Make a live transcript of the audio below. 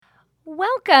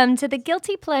Welcome to the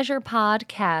Guilty Pleasure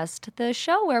Podcast, the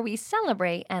show where we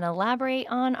celebrate and elaborate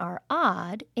on our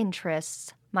odd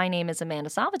interests. My name is Amanda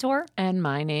Salvatore. And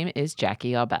my name is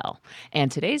Jackie Aubel. And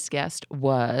today's guest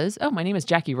was, my name is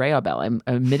Jackie Ray Aubel. I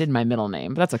omitted my middle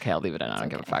name, but that's okay. I'll leave it in. I don't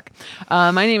give a fuck.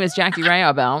 My name is Jackie Ray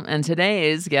Aubel, and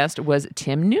today's guest was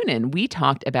Tim Noonan. We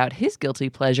talked about his guilty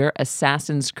pleasure,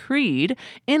 Assassin's Creed,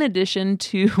 in addition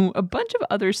to a bunch of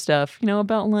other stuff,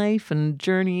 about life and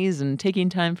journeys and taking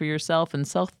time for yourself and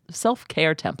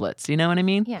self-care templates. You know what I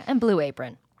mean? Yeah, and Blue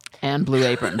Apron. And Blue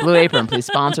Apron. Blue Apron, please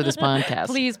sponsor this podcast.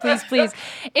 Please.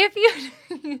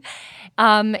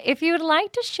 If you'd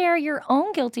like to share your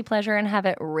own guilty pleasure and have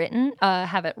it written,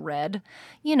 have it read,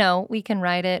 we can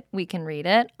write it, we can read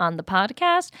it on the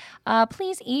podcast.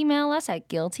 Please email us at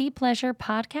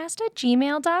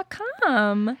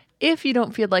guiltypleasurepodcast@gmail.com. If you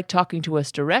don't feel like talking to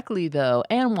us directly, though,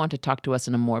 and want to talk to us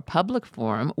in a more public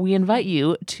forum, we invite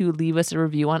you to leave us a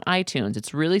review on iTunes.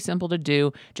 It's really simple to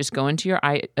do. Just go into your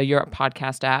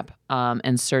podcast app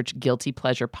and search Guilty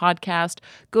Pleasure Podcast.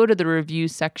 Go to the review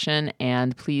section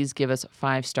and please give us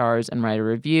 5 stars and write a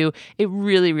review. It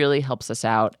really, really helps us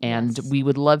out, and we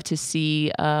would love to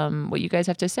see what you guys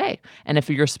have to say. And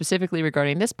if you're specifically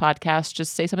regarding this podcast,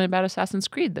 just say something about Assassin's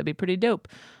Creed. That'd be pretty dope.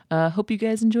 Hope you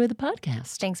guys enjoy the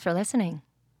podcast. Thanks for listening.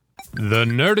 The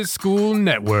Nerdist School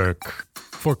Network.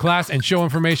 For class and show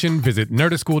information, visit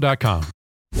nerdistschool.com.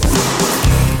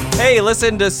 Hey,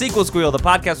 listen to Sequel Squeal, the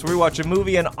podcast where we watch a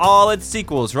movie and all its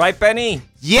sequels, right, Benny?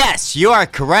 Yes, you are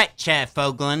correct, Chad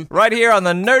Foglin. Right here on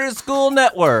the Nerdist School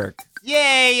Network.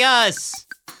 Yay, us!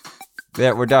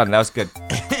 Yeah, we're done. That was good.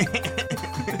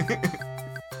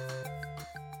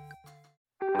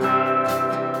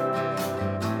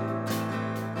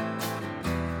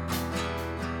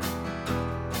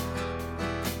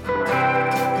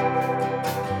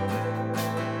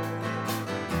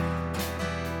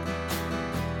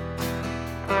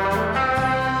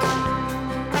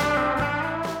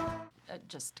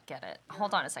 Just get it.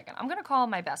 Hold on a second. I'm going to call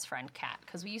my best friend Kat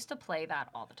because we used to play that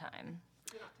all the time.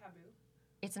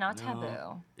 It's not taboo? It's not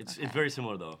taboo. It's very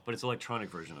similar though, but it's an electronic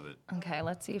version of it. Okay,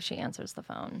 let's see if she answers the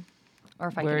phone. Or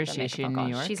if Where I is can she? make Is she a phone in New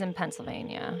call. York? She's in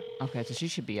Pennsylvania. Okay, so she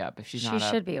should be up if she's not up. She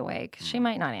should be awake. She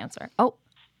might not answer. Oh.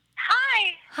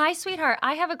 Hi. Hi, sweetheart.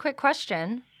 I have a quick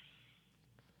question.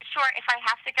 Sure, if I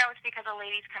have to go, it's because a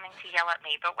lady's coming to yell at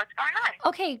me, but what's going on?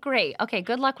 Okay, great. Okay,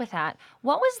 good luck with that.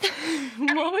 What was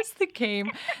the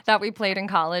game that we played in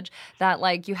college that,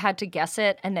 you had to guess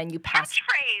it and then you passed?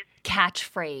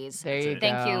 Catchphrase. There you go.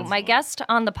 Thank you. My guest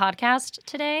on the podcast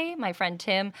today, my friend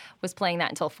Tim, was playing that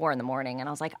until 4 a.m, and I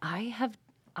was like, I've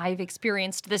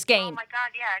experienced this game. Oh my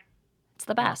God, yeah. It's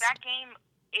the best. That game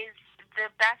is the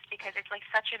best because it's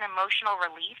such an emotional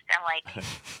release and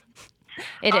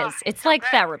It is. It's so like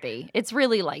good. therapy. It's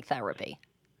really like therapy.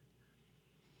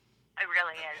 It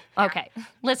really is. Yeah. Okay.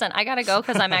 Listen, I got to go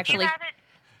because I'm actually... Do you have it?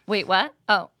 Wait, what?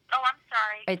 Oh, I'm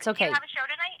sorry. It's okay. Do you have a show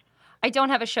tonight? I don't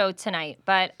have a show tonight,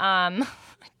 but I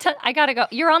got to go.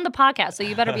 You're on the podcast, so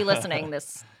you better be listening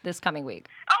this coming week.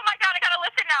 Oh my God, I got to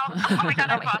listen now. Oh my God,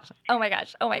 I'm lost. Oh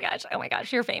my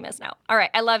gosh. You're famous now. All right.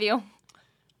 I love you.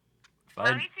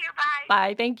 Love you too, bye.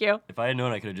 Bye. Thank you. If I had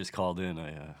known, I could have just called in.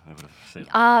 I would have said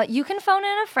that. You can phone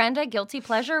in a friend at Guilty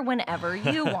Pleasure whenever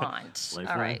you want. Like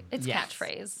All that? right. It's Yes.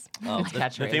 catchphrase. The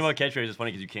catchphrase. thing about catchphrase is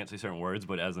funny because you can't say certain words,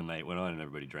 but as the night went on and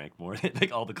everybody drank more,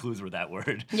 all the clues were that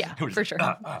word. Yeah, We're just for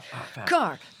like, sure. fast.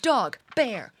 Car, dog,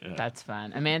 bear. Yeah. That's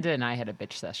fun. Amanda and I had a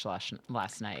bitch sesh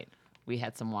last night. We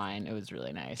had some wine. It was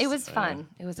really nice. It was fun.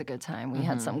 It was a good time. We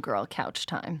had some girl couch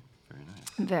time. Very nice.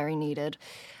 Very needed.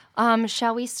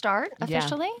 Shall we start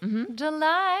officially? Yeah.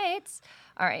 Delights.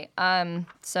 All right.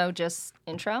 So just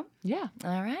intro. Yeah.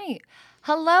 All right.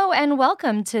 Hello and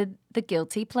welcome to the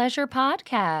Guilty Pleasure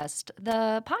Podcast,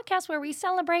 the podcast where we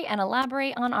celebrate and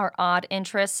elaborate on our odd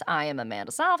interests. I am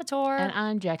Amanda Salvatore. And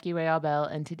I'm Jackie Ray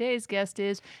Aubel, and today's guest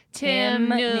is Tim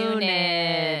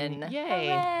Noonan. Yay.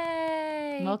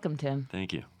 Hooray. Welcome, Tim.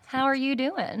 Thank you. How are you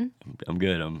doing? I'm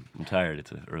good. I'm tired.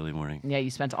 It's an early morning. Yeah,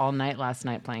 you spent all night last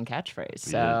night playing catchphrase.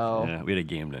 We So, did. Yeah, we had a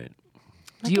game night.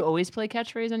 do you always play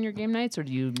catchphrase on your game nights, or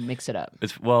do you mix it up?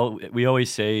 We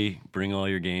always say bring all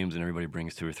your games, and everybody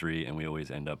brings 2 or 3, and we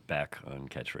always end up back on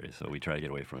catchphrase. So we try to get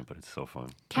away from it, but it's so fun.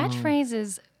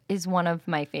 Catchphrase is one of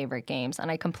my favorite games, and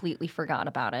I completely forgot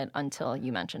about it until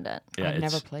you mentioned it. Yeah, I've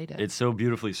never played it. It's so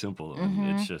beautifully simple.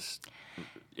 And it's just,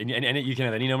 and you can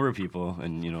have any number of people,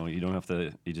 and you don't have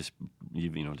to. You just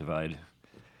divide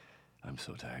I'm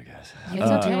so tired, guys. You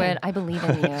can do it. I believe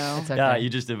in you. It's okay. Yeah, you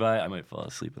just divide. I might fall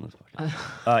asleep in this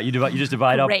podcast. You just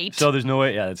divide up. Great. So there's no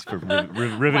way. Yeah, it's for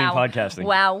riveting podcasting.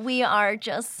 Wow, we are.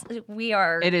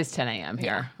 It is 10 a.m.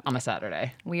 here on a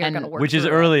Saturday. We are And- going to work. Which is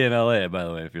through it. early in LA, by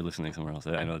the way. If you're listening somewhere else,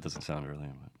 I know it doesn't sound early.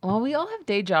 But. Well, we all have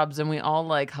day jobs and we all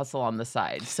like hustle on the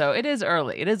side. So it is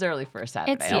early. It is early for a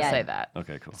Saturday. I'll say that.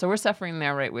 Okay, cool. So we're suffering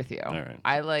there right with you. All right.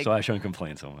 I like. So I shouldn't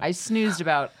complain so much. I snoozed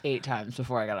about 8 times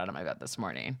before I got out of my bed this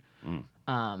morning.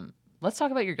 Let's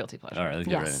talk about your guilty pleasure. All right, let's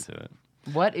get right Yes. into it.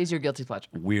 What is your guilty pleasure?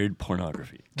 Weird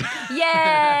pornography.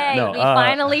 Yay! No, we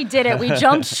finally did it. We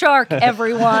jumped shark,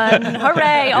 everyone.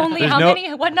 Hooray. Only There's how no-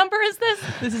 many? What number is this?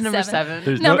 This is number 7.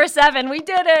 There's Number 7. We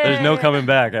did it. There's no coming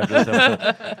back after this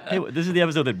episode. Hey, this is the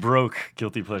episode that broke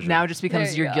guilty pleasure. Now it just becomes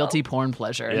There you your go. guilty porn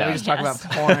pleasure. Now Yeah. we just talk Yes.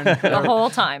 about porn. the whole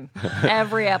time.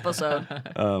 Every episode.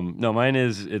 No, mine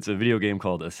is. It's a video game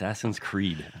called Assassin's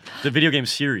Creed. It's a video game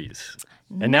series.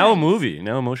 And now a movie,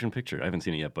 now a motion picture. I haven't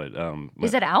seen it yet, but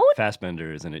Is it out?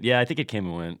 Fassbender is in it. Yeah, I think it came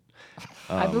and went.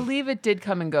 I believe it did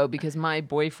come and go because my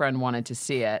boyfriend wanted to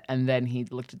see it, and then he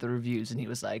looked at the reviews and he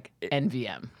was like,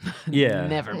 NVM. Yeah.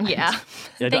 Never mind. Yeah.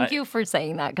 Yeah, Thank I- you for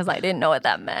saying that because I didn't know what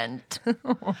that meant.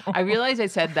 I realized I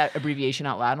said that abbreviation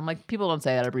out loud. I'm like, people don't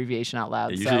say that abbreviation out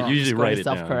loud. You so usually, I'm you just usually going write to it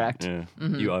down. self-correct. Yeah.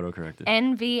 You autocorrect it.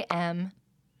 NVM.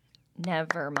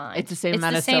 Never mind. It's the same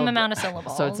amount of same syllab- amount of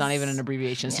syllables. So it's not even an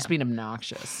abbreviation. It's just being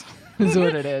obnoxious. Is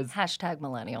what it is. Hashtag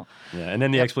millennial. Yeah, and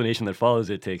then the explanation that follows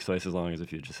it takes twice as long as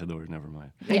if you just said the word never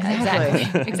mind. Yeah, Exactly.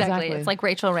 exactly. Exactly. It's like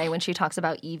Rachel Ray when she talks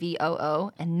about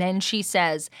EVOO and then she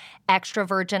says extra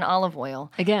virgin olive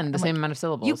oil. Again, the same amount of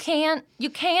syllables. You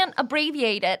can't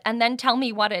abbreviate it and then tell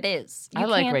me what it is. You I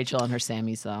like can't- Rachel and her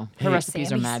Sammys, though. Her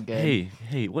recipes are Sammys. mad good.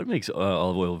 Hey, what makes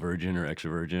olive oil virgin or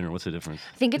extra virgin, or what's the difference?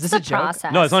 I think it's Is the this a joke?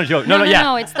 process. No, it's not a joke. No,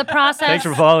 No, it's the process. Thanks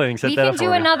for following. Set We that can up do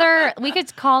for me. another. We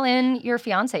could call in your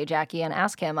fiance Jackie and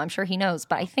ask him. I'm sure he knows,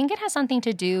 but I think it has something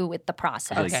to do with the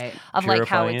process Okay. of like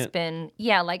how Purifying it's it? been,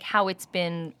 like how it's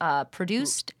been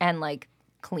produced and like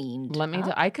cleaned. Let me.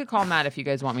 I could call Matt if you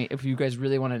guys want me. If you guys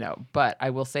really want to know, but I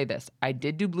will say this: I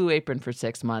did do Blue Apron for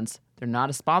 6 months. They're not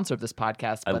a sponsor of this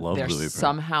podcast, I but love they're Blue Apron.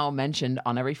 somehow mentioned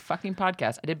on every fucking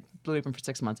podcast. I did Blue Apron for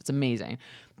 6 months. It's amazing,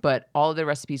 but all of their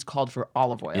recipes called for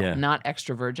olive oil, Yeah. not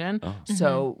extra virgin. Oh.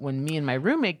 So when me and my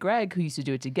roommate Greg, who used to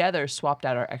do it together, swapped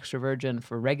out our extra virgin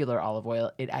for regular olive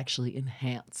oil, it actually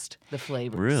enhanced the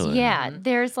flavors. Really? Yeah,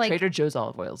 there's like Trader Joe's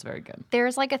olive oil is very good.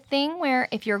 there's like a thing where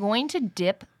if you're going to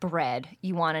dip bread,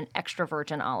 you want an extra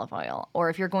virgin olive oil, or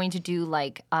if you're going to do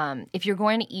like if you're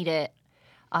going to eat it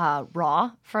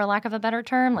raw, for lack of a better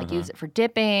term, like use it for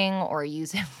dipping or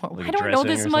use it for. Like I a don't know dressing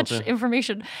this or much something?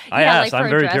 information. I yeah, asked. like I'm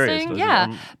for a very curious, dressing.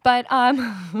 but-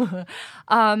 Yeah,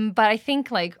 but I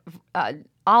think like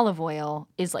olive oil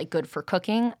is like good for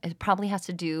cooking. It probably has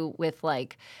to do with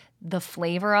like the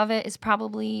flavor of it is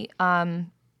probably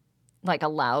like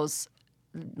allows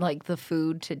like the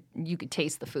food to you could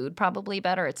taste the food probably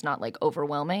better. It's not like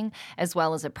overwhelming, as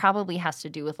well as it probably has to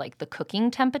do with like the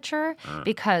cooking temperature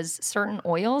because certain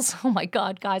oils, oh my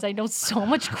god guys, I know so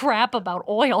much crap about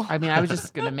oil. I mean, I was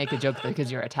just gonna make a joke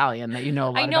because you're Italian that you know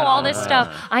a lot. I know about all olive this oil.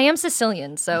 stuff. I am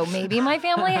Sicilian, so maybe my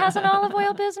family has an olive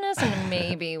oil business, and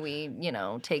maybe we,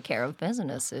 take care of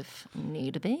business if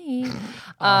need be.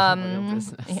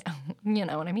 business. Yeah, you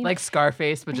know what I mean? Like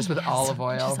Scarface, but just with olive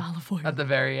oil. just olive oil. At the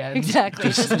very end. exactly.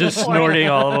 Just snorting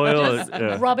olive oil.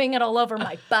 Yeah. rubbing it all over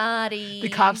my body. The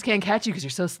cops can't catch you because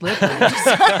you're so slippery.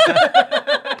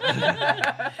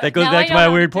 That goes Now back I to know my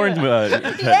how weird to porn. do Yeah,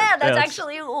 that's let's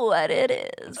actually what it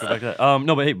is. go back to that.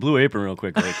 No, but hey, Blue Apron, real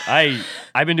quick. Like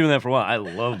I've been doing that for a while. I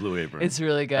love Blue Apron. It's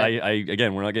really good. I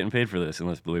again, we're not getting paid for this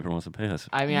unless Blue Apron wants to pay us.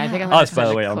 I mean, I think I'm gonna Us, by send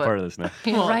the a way, I'm clip. part of this now.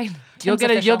 You're right. You'll Tim's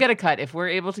get official. a cut if we're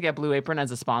able to get Blue Apron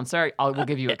as a sponsor. We'll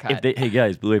give you a cut. Hey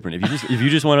guys, Blue Apron. If you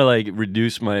just want to like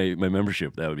reduce my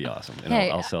membership, that would be awesome. And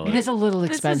Hey, I'll sell It it. is a little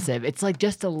expensive. It's like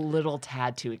just a little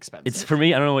tad too expensive. It's for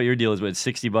me. I don't know what your deal is, but it's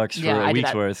 $60 for Yeah, I a do week's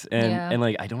that. worth, and Yeah. and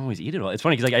like I don't always eat it all. It's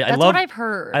funny because like I That's love what I've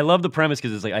heard. I love the premise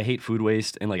because it's like I hate food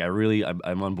waste, and like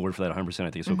I'm on board for that 100%. I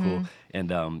think it's so cool,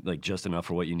 and like just enough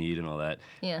for what you need and all that.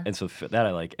 Yeah. And so that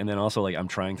I like, and then also like I'm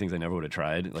trying things I never would have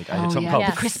tried. Like I Oh, had something yeah. called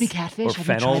Yes. The crispy catfish. or Have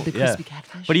fennel. you tried the Yeah. crispy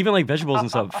catfish? But even like vegetables and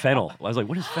stuff, fennel. I was like,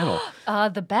 what is fennel?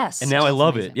 The best. And now I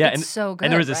love it. Yeah, It's and so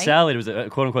And there was good, a right? salad. It was a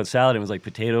quote unquote salad. It was like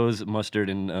potatoes, mustard,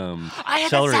 and I had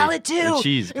celery that salad too. and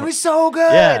cheese. It was so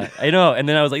good. Yeah, I know. And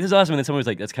then I was like, this is awesome. And then someone was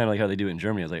like, that's kind of like how they do it in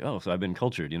Germany. I was like, oh, so I've been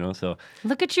cultured, So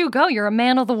Look at you go. You're a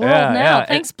man of the world Yeah, now. yeah.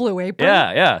 Thanks, Blue Apron.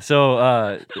 yeah. So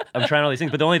I'm trying all these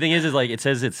things, but the only thing is like it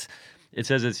says it's it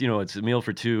says it's it's a meal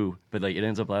for two, but like it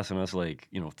ends up lasting us like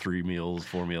 3 meals,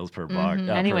 4 meals per box.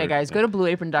 Anyway, guys, go to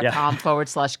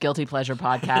blueapron.com/guilty pleasure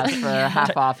podcast for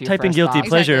half off your Type in first guilty box.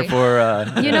 pleasure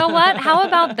Exactly. for. You know what? How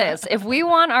about this? If we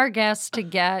want our guests to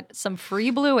get some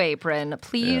free Blue Apron,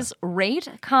 please rate,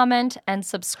 comment, and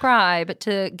subscribe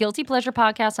to Guilty Pleasure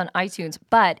Podcast on iTunes.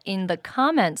 But in the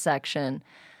comment section,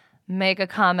 make a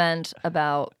comment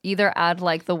about either add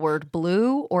like the word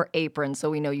blue or apron so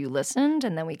we know you listened,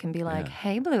 and then we can be like,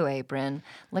 hey, Blue Apron,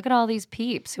 look at all these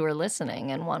peeps who are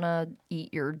listening and want to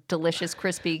eat your delicious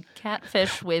crispy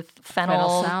catfish with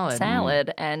fennel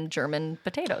salad and German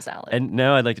potato salad. And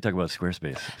now I'd like to talk about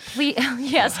Squarespace Please,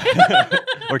 yes.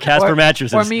 or Casper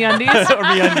mattresses Or MeUndies. or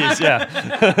MeUndies,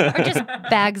 yeah. Or just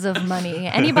bags of money.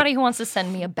 Anybody who wants to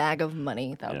send me a bag of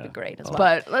money, that would be great as well.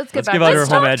 But let's get Let's give out back her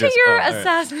Let's home talk address. to your Oh, all right.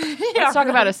 assassin. Let's talk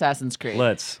about Assassin's Creed.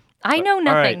 Let's. I know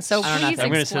nothing, right. so I don't know please nothing. I'm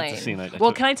going to set the explain. scene.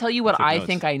 Well, can I tell you what took I notes.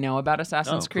 think I know about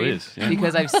Assassin's Oh, Creed? please, yeah.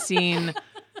 Because I've seen,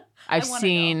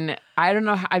 I don't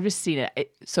know, I've just seen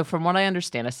it. So from what I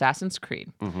understand, Assassin's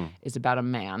Creed is about a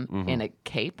man in a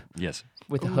cape Yes.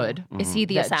 with a hood. Is he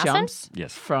the that assassin? jumps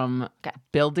Yes. from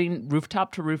building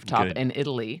rooftop to rooftop Good. in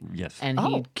Italy. Yes. And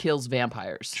he kills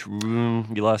vampires. You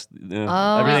lost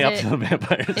everything up is to the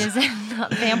vampires. Is it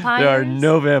not vampires? There are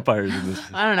no vampires in this.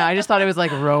 I don't know. I just thought it was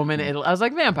like Roman Italy. I was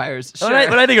like, vampires. Sure.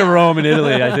 When I think of Rome and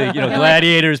Italy, I think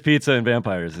gladiators, pizza, and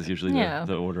vampires is usually Yeah.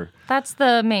 the order. That's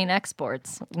the main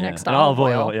exports next to and olive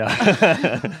oil.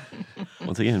 Yeah.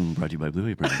 Once again, brought to you by Blue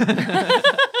Apron.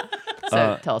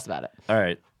 So tell us about it. All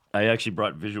right. I actually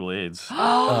brought visual aids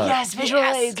Oh, yes, visual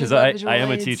aids. because I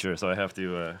am a teacher, so I have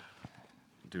to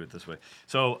do it this way.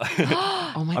 So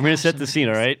Oh my I'm going to set the scene.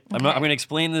 All right. I'm going to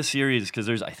explain the series because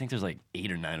I think there's like 8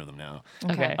 or 9 of them now.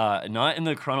 Okay. Not in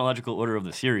the chronological order of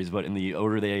the series, but in the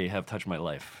order they have touched my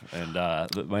life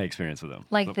and my experience with them.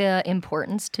 Like the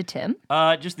importance to Tim.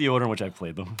 Just the order in which I've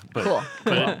played them. But, Cool.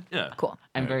 yeah. Cool.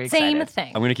 I'm very excited. Same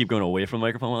thing. I'm going to keep going away from the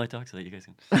microphone while I talk so that you guys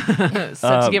can.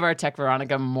 So to give our tech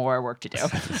Veronica more work to do.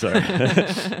 Sorry.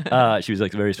 She was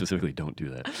like very specifically, don't do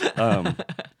that. I'm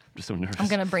just so nervous. I'm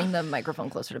going to bring the microphone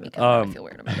closer to me because I feel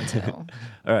weird about it too. All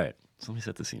right. So let me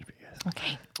set the scene for you guys.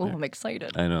 Okay. Oh, I'm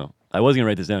excited. I know. I was going to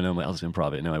write this down. Now I'll just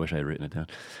improv it. Now I wish I had written it down.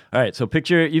 All right. So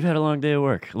picture you've had a long day of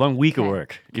work, a long week of Okay.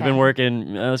 work. You've Okay. been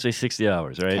working, let's say 60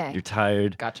 hours, right? Okay. You're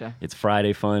tired. Gotcha. It's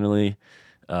Friday finally.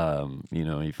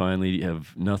 You finally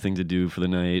have nothing to do for the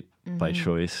night by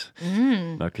choice.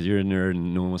 Not because you're a nerd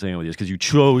and no one was hanging with you. It's because you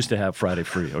chose to have Friday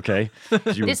free, okay?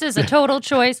 'Cause you- This is a total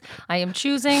choice. I am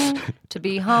choosing to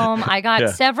be home. I got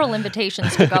several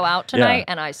invitations to go out tonight,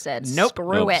 and I said, Nope.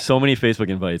 screw Nope, it. so many Facebook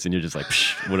invites, and you're just like,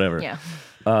 Psh, whatever. Yeah.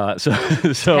 So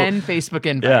 10 Facebook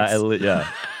invites. yeah.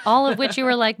 All of which you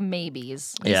were like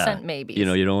maybes. You Yeah. sent maybes. You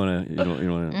don't want to. You don't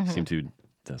want to seem too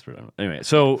desperate. Anyway,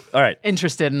 so all right,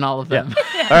 Interested in all of them.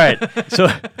 all right. So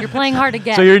You're playing hard to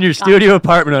get. so you're in your studio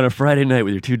apartment on a Friday night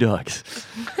with your 2 dogs.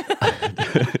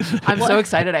 I'm so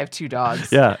excited I have 2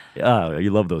 dogs. Yeah,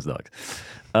 you love those dogs.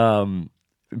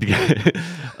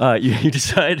 You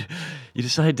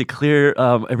decide to clear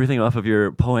everything off of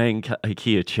your Poang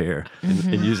IKEA chair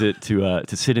and use it to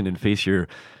sit in and face your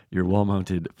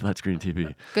wall-mounted flat-screen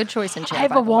TV. Good choice in chat. I have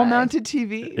by a the way. wall-mounted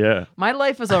TV. Yeah. My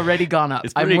life has already gone up.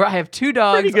 It's pretty- I have 2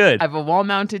 dogs. pretty good. I have a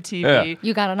wall-mounted TV. Yeah.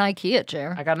 You got an IKEA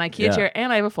chair. I got an IKEA Yeah. chair,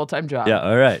 and I have a full-time job. Yeah.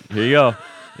 All right. Here you go.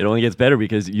 It only gets better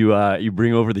because you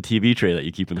bring over the TV tray that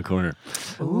you keep in the corner.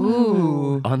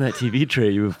 Ooh. On that TV tray,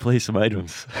 you have placed some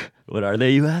items. What are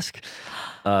they, you ask?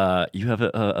 You have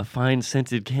a fine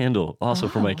scented candle, also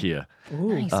from IKEA.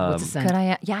 Nice. What's the scent? Could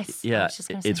I? Yes. I Yeah, was just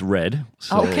gonna say. it's red.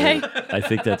 So Okay. I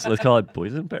think let's call it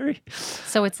boysenberry.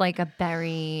 So it's like a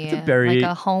berry. It's a berry.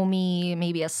 Like a homey,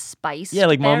 maybe a spice. Yeah,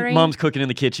 like berry? mom's cooking in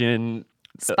the kitchen.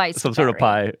 Spiced some sort of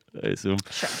berry. pie, I assume.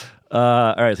 Sure.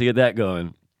 All right, so you get that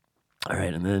going. All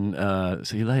right, and then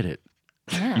so you light it.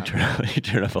 Yeah. You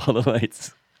turn off all the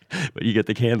lights, but you get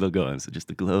the candle going. So just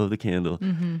the glow of the candle.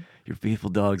 Mm-hmm. Your faithful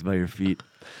dog's by your feet.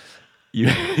 You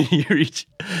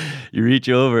reach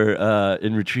over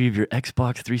and retrieve your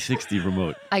Xbox 360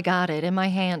 remote. I got it in my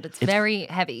hand. It's very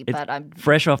heavy, It's but I'm.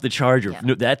 fresh off the charger. Yeah.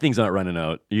 No, that thing's not running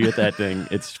out. You get that thing;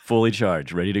 it's fully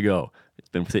charged, ready to go. It's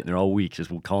been sitting there all week,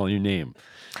 just calling your name.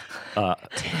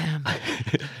 Damn.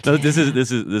 No, this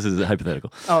is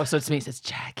hypothetical. Oh, so it's me. It says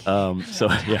Jack. So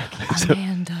yeah. So,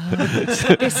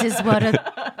 Amanda, this is what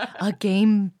a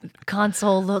game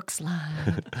console looks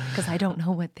like. Because I don't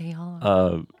know what they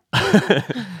are.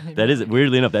 that is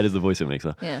weirdly enough, that is the voice it makes.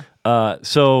 Huh? Yeah.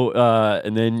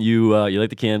 And then you light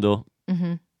the candle. Mm-hmm.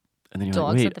 And then you're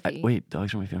Dogs like, at the feet. wait,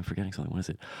 dogs are my favorite. I'm forgetting something. What is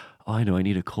it? Oh, I know. I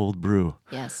need a cold brew.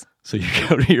 Yes. So you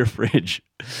go to your fridge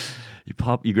You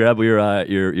grab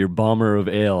your bomber of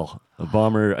ale. A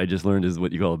bomber, I just learned, is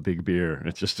what you call a big beer. And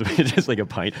it's just like a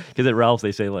pint. Because at Ralph's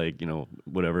they say like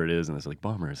whatever it is, and it's like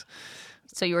bombers.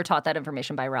 So you were taught that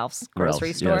information by Ralph's grocery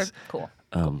Ralph's, store? yes. Cool.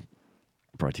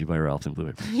 Brought to you by Ralph's and Blue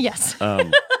Apron. Yes.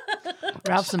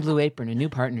 Ralph's and Blue Apron, a new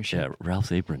partnership. Yeah,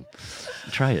 Ralph's Apron.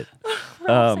 Try it.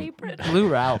 Ralph's apron. Blue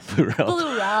Ralph. Blue Ralph.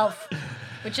 Blue Ralph.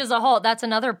 Which is that's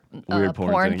another Weird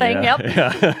porn thing. Yeah. Yep.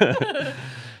 Yeah.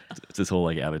 It's this whole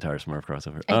like Avatar Smurf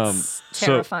crossover. It's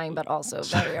terrifying, but also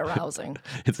very arousing.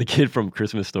 It's the kid from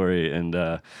Christmas Story, and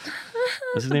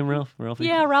what's his name? Ralphie?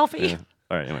 Yeah, Ralphie. Yeah.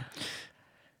 All right, anyway.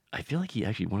 I feel like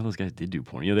one of those guys did do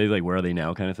porn. They like, where are they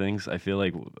now kind of things. I feel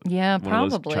like Yeah, one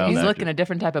of those probably. child He's actors. looking a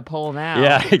different type of pole now.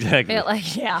 Yeah, exactly.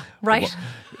 Right.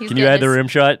 He's Can you getting add the his- rim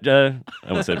shot? I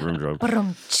almost said rim drop.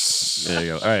 Brum. There you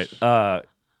go. All right.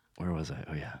 Where was I?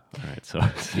 Oh yeah. All right. So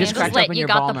Just Just cracked lit. open You your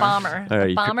got the bomber. bomber. All right, The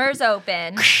you bomber's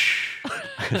open.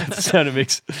 that's the sound it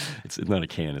makes. It's not a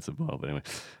can. It's a bottle. But anyway.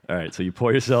 All right. So you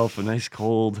pour yourself a nice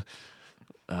cold.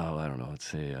 Oh, I don't know. Let's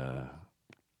say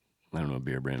I don't know a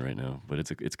beer brand right now, but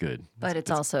it's good. But it's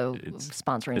also it's-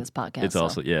 sponsoring this podcast. It's so.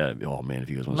 also Oh man,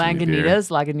 if you guys want to send me beer,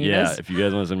 Lagunitas. yeah, if you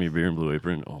guys want to send me beer and Blue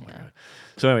Apron, oh my god.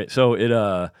 So anyway,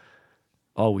 it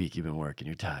all week you've been working,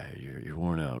 you're tired, you're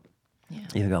worn out. Yeah.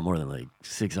 You got more than like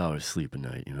 6 hours sleep a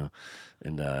night,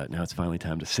 and now it's finally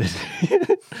time to sit.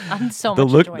 I'm so The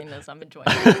much look- enjoying this. I'm enjoying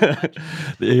it so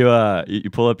much. You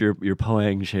pull up your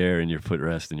Poang chair and your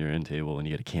footrest and your end table, and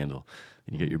you get a candle,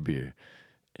 and you get your beer,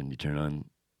 and you turn on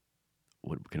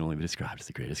what can only be described as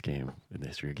the greatest game in the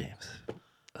history of games,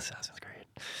 Assassin's Creed.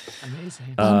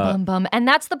 Amazing. Bum, bum. And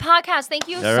that's the podcast. Thank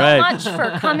you so right. much for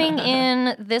coming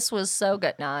in. This was so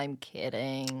good. No, I'm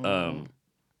kidding.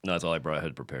 No, that's all I brought. I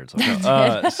had prepared. So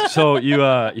you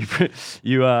all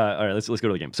right. Let's go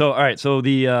to the game. So all right. So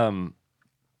the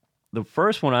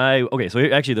first one so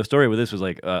actually the story with this was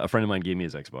like a friend of mine gave me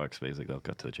his Xbox. Basically, I'll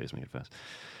cut to the chase, make it fast.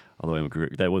 Although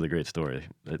that was a great story.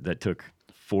 That took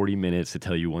 40 minutes to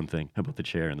tell you one thing about the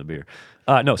chair and the beer.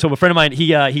 No, so a friend of mine, he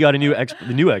got the new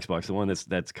Xbox, the one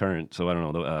that's current. So I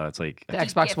don't know. It's like The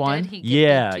Xbox One.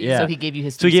 yeah. So he gave you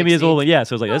his. So he gave me his 360. old one. Yeah,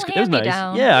 so I was like, Well, it was nice.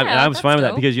 hand-me-down. Yeah, I Yeah, was that's fine with that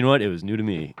dope. because you know what? It was new to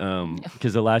me.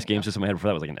 Because the last game system I had before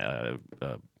that was like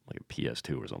like a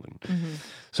PS2 or something. Mm-hmm.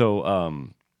 So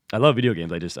I love video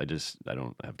games. I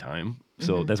don't have time.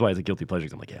 So Mm-hmm. that's why it's a guilty pleasure.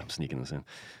 'Cause I'm like, yeah, I'm sneaking this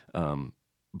in.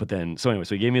 But then, so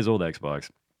he gave me his old Xbox,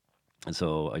 and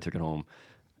so I took it home,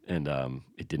 and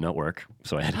it did not work.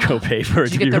 So I had to go pay for it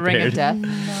Did to you be get the ring repaired. of death?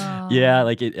 No. Yeah,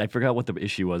 like I forgot what the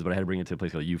issue was, but I had to bring it to a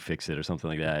place called YouFix It or something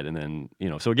like that. And then,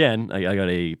 so again, I got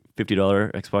a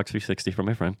 $50 Xbox 360 from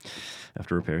my friend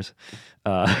after repairs,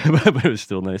 but it was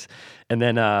still nice. And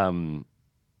then,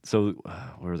 so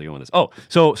where was I going with this? Oh,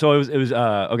 so it was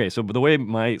okay. So the way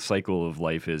my cycle of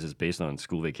life is based on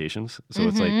school vacations. So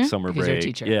it's like summer Because you're a break.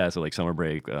 teacher. Yeah, so like summer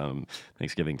break,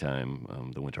 Thanksgiving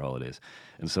time, the winter holidays,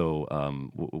 and so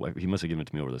he must have given it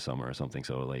to me over the summer or something.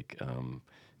 So like.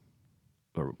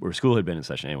 Or school had been in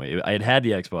session anyway. I had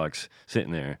the Xbox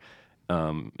sitting there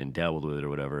and dabbled with it or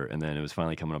whatever, and then it was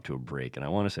finally coming up to a break, and I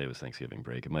want to say it was Thanksgiving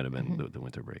break. It might have been the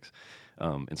winter breaks.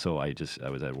 And so I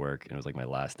was at work, and it was like my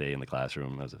last day in the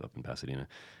classroom. I was up in Pasadena,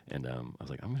 and I was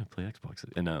like, I'm going to play Xbox.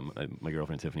 And my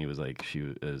girlfriend Tiffany was like, she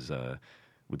was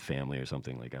with family or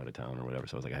something, like out of town or whatever.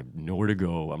 So I was like, I have nowhere to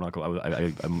go. I'm not going.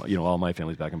 I'm all my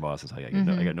family's back in Boston. So I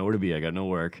got nowhere to be. I got no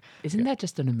work. Isn't that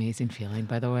just an amazing feeling,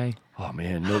 by the way? Oh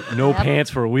man, no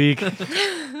pants for a week.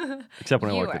 Except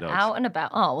when I You walk the were dogs. out and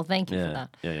about. Oh, well, thank you for that.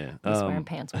 Yeah. At least wearing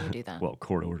pants when you do that. Well,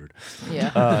 court ordered.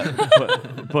 Yeah.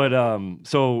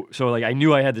 So like I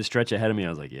knew I had this stretch ahead of me. I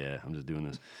was like, yeah, I'm just doing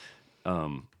this.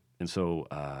 And so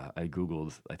I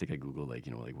googled like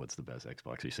like what's the best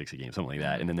Xbox 360 game, something like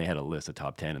that. And then they had a list of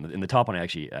top 10, and the top one I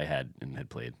had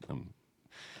played.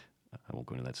 I won't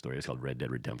go into that story. It's called Red Dead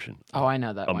Redemption. Oh, I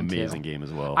know that one too. Amazing game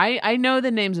as well. I know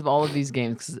the names of all of these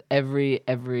games because every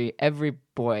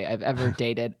boy I've ever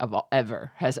dated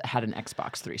ever has had an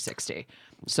Xbox 360.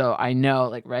 So I know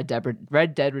like Red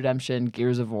Dead Redemption,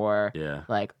 Gears of War, Yeah.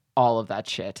 like all of that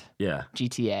shit. Yeah.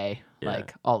 GTA,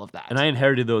 like all of that. And I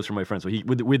inherited those from my friend. So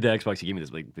with the Xbox, he gave me this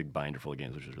big binder full of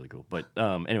games, which was really cool. But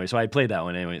anyway, so I played that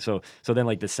one anyway. So then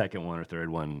like the second one or third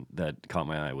one that caught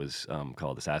my eye was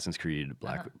called Assassin's Creed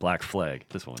Black Flag.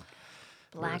 This one.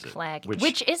 Black Flag. Which-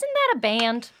 Which isn't that a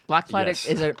band? Black Flag Yes.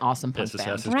 is an awesome punk Yes,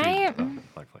 band. Assassin's Right? Creed.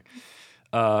 Black Flag.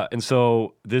 And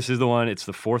so this is the one. It's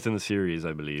the fourth in the series,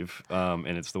 I believe. And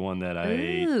it's the one that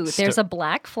Ooh, there's a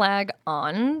black flag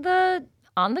on the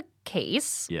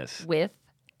case. Yes. With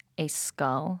a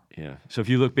skull. Yeah. So if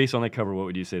you look based on that cover, what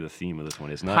would you say the theme of this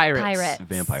one is? Not Pirates.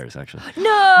 Vampires, actually.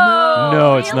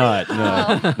 No, It's not.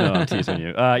 No, I'm teasing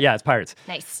you. Yeah, it's pirates.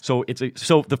 Nice. So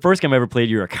so the first game I ever played,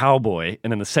 you're a cowboy,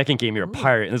 and then the second game you're a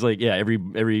pirate. And it's like, yeah, every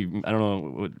I don't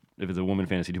know if it's a woman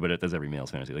fantasy too, but that's every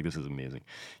male's fantasy. Like, this is amazing.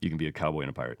 You can be a cowboy and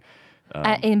a pirate.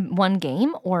 In one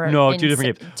game or No, in 2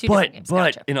 different games. Two different games.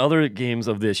 But Gotcha. in other games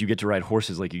of this, you get to ride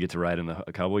horses like you get to ride in the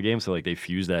cowboy game. So like they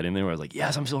fused that in there. Where I was like,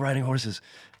 yes, I'm still riding horses,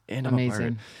 and I'm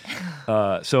Amazing. a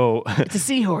pirate. So It's a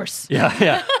seahorse.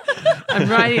 yeah. I'm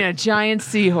riding a giant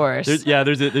seahorse. There's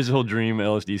a whole dream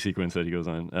LSD sequence that he goes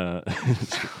on.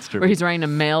 Where he's riding a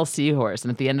male seahorse,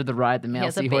 and at the end of the ride, the male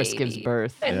has a seahorse gives baby.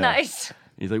 birth. Nice.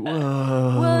 He's like, Whoa,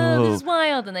 whoa. this is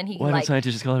wild. And then he Why don't like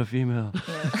scientists just call it a female?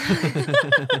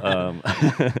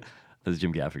 That's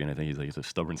Jim Gaffigan. I think he's like, he's a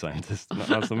stubborn scientist,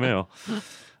 not the male.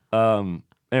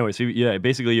 Anyway, so yeah,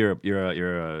 basically you're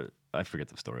a I forget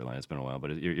the storyline. It's been a while,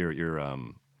 but you're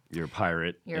a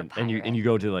pirate, You're a and pirate. you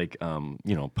go to like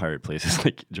pirate places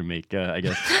like Jamaica, I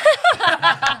guess.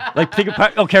 Like think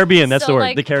of Caribbean. That's So, the word.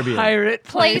 like, The Caribbean. Pirate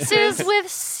places with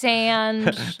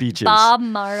sand, Beaches. Bob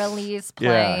Marley's Yeah.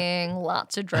 playing,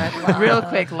 lots of dreadlocks. Real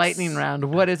quick, lightning round.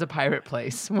 What is a pirate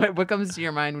place? What comes to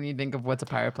your mind when you think of what's a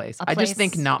pirate place? I just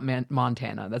think place- not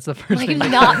Montana. That's the first Like thing.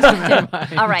 that not comes to my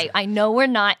mind. All right, I know we're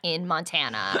not in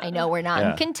Montana. I know we're not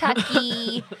Yeah. in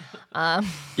Kentucky.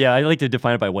 Yeah, I like to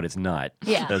define it by what it's not.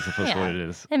 Yeah, as opposed to yeah. what it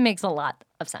is. It makes a lot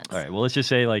of sense. All right. Well, let's just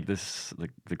say like this,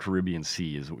 the Caribbean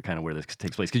Sea is kind of where this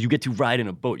takes place because you get to ride in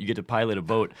a boat, you get to pilot a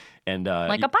boat, and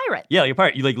Like a pirate. Yeah, like a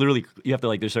pirate. You like literally, you have to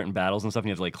like there's certain battles and stuff, and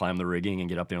you have to like climb the rigging and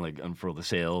get up there and like unfurl the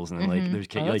sails, and then like there's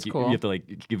Oh, that's you cool. have to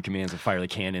like give commands and fire like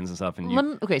cannons and stuff. And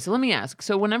you, Okay, so let me ask.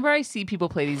 So whenever I see people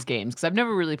play these games, because I've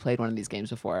never really played one of these games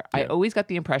before, I always got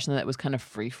the impression that it was kind of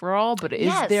free for all. But is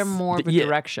Yes. there more of a Yeah,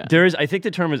 direction? There is. I think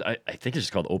the term is. I think it's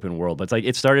just called open world, but it's like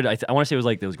it started. I want to say it was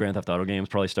like those Grand Theft Auto games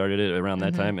probably started it around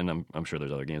that time, and I'm sure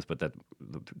there's other games, but that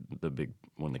the big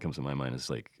one that comes to my mind is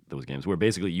like those games where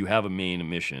basically you have a main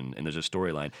mission and there's a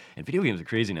storyline. And video games are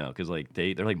crazy now because like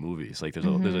they're like movies. Like there's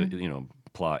a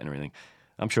plot and everything.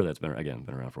 I'm sure that's been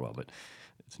around for a while, but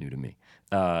it's new to me.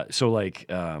 So like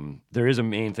there is a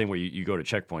main thing where you go to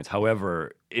checkpoints.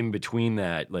 However, in between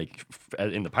that, like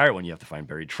in the pirate one, you have to find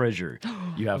buried treasure.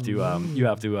 You have to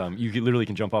you literally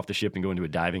can jump off the ship and go into a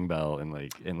diving bell and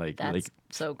That's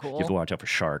so you cool. have to watch out for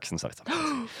sharks and stuff. It's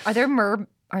amazing.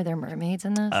 Are there mermaids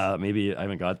in this? Maybe I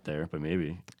haven't got there, but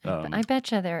maybe. I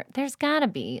bet you there's gotta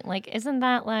be. Like, isn't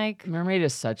that like? Mermaid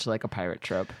is such like a pirate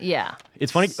trope. Yeah.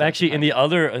 It's funny, actually, in the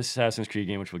other Assassin's Creed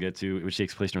game, which we'll get to, which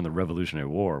takes place during the Revolutionary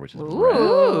War, which is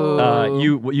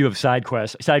you have side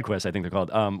quests, I think they're called,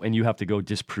 and you have to go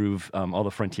disprove all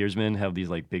the frontiersmen have these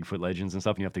like Bigfoot legends and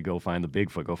stuff, and you have to go find the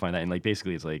Bigfoot, go find that, and like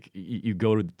basically it's like you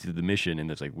go to the mission and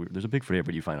there's like there's a Bigfoot here,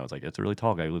 but you find out it's like it's a really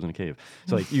tall guy who lives in a cave,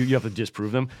 so like you have to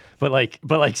disprove them, but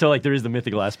there is the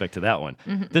mythical aspect to that one.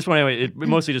 This one anyway, it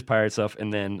mostly just pirate stuff,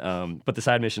 and then but the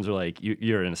side missions are like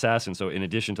you're an assassin, so in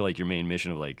addition to like your main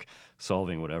mission of like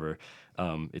solving whatever.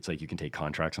 It's like you can take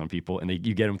contracts on people, and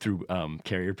you get them through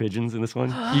carrier pigeons in this one.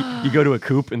 You go to a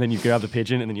coop, and then you grab the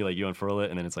pigeon, and then you unfurl it,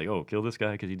 and then it's like, oh, kill this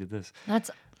guy because he did this.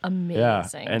 That's amazing. Yeah,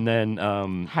 and then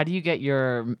How do you get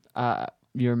your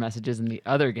messages in the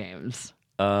other games?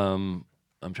 I'm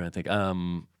trying to think.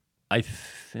 I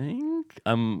think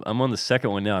I'm on the second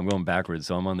one now. I'm going backwards,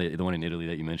 so I'm on the one in Italy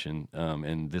that you mentioned,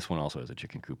 and this one also has a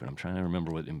chicken coop, and I'm trying to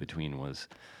remember what in between was.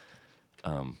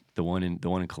 The one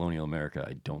in Colonial America,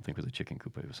 I don't think was a chicken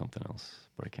coop. It was something else,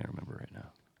 but I can't remember right now.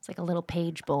 It's like a little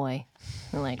page boy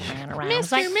who like ran around.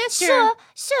 Mister, It's like, mister.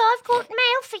 Sir, I've got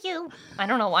mail for you. I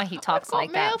don't know why he talks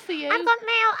like that. for you. I've got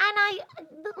mail and I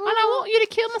want you to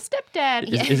kill my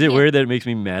stepdad. Is it weird that it makes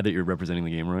me mad that you're representing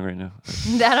the game wrong right now?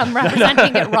 That I'm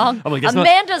representing it wrong. I'm like, that's not-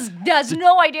 Amanda has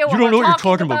no idea what You don't we're know what you're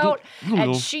talking talking about. about, You don't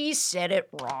and know. she said it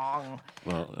wrong.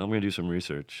 Well, I'm gonna do some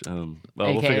research. Well, we'll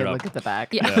AKA, figure it look out. at the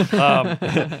back.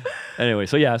 Yeah. Anyway,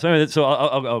 so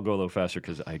I'll go a little faster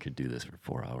because I could do this for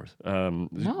 4 hours.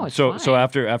 No, it's so fine.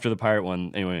 after the pirate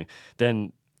one, anyway,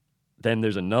 then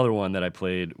there's another one that I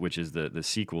played, which is the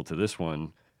sequel to this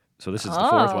one. So this is the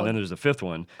fourth one. Then there's the fifth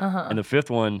one, and the fifth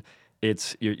one,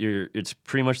 it's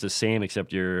pretty much the same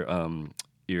except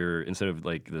you're instead of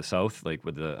like the south, like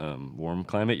with the warm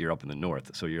climate, you're up in the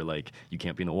north. So you're like you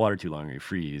can't be in the water too long or you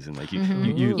freeze, and like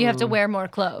You have to wear more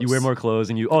clothes. you wear more clothes,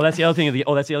 and that's the other thing.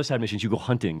 That's the other side missions. You go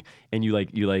hunting, and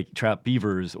you trap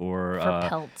beavers or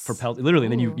For pelts. literally,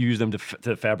 and then you use them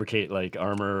to fabricate like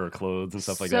armor or clothes and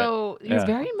stuff like that. So you're Yeah.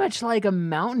 very much like a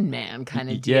mountain man kind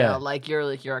of deal. Yeah. Like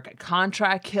you're a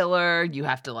contract killer. You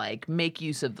have to like make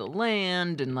use of the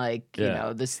land and like you Yeah.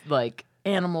 know this like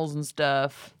animals and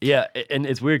stuff. Yeah, and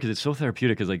it's weird because it's so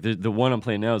therapeutic. Because like the one I'm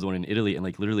playing now is the one in Italy, and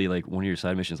like literally like one of your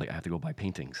side missions, like I have to go buy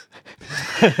paintings.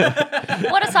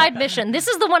 What a side mission. This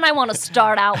is the one I want to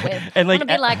start out with. And, like, I want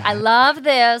to be like, I love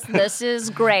this. This is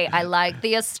great. I like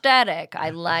the aesthetic. I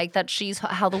like that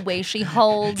how the way she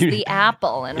holds the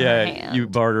apple in her hand. You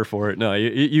barter for it. No,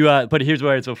 but here's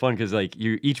why it's so fun because like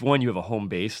each one you have a home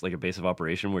base, like a base of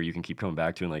operation where you can keep coming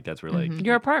back to, and like that's where like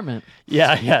Your apartment.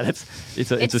 yeah,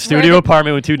 it's a It's studio where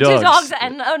apartment with two dogs. 2 dogs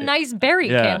and a nice berry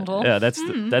Yeah, candle. yeah, that's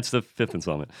the fifth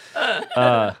installment.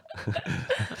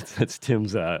 That's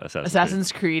Tim's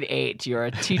Assassin's Creed 8. You're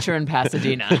a teacher in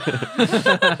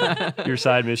Pasadena. Your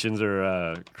side missions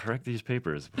are correct these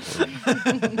papers before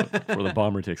the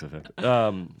bomber takes effect.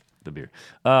 The beer.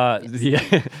 What was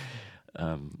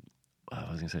I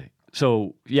gonna say?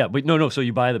 So yeah, but no. So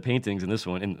you buy the paintings in this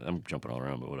one, and I'm jumping all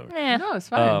around, but whatever. Yeah. No, it's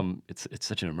fine. It's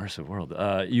such an immersive world.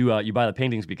 You buy the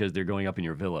paintings because they're going up in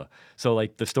your villa. So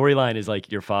like the storyline is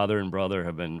like your father and brother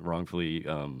have been wrongfully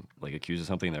like accused of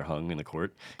something. And they're hung in the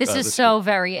court. This is so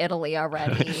very Italy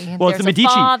already. Well, there's it's the Medici. a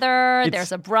father, It's-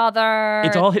 there's a brother.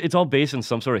 It's all based on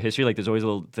some sort of history. Like there's always a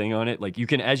little thing on it. Like you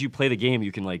can, as you play the game,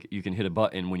 you can hit a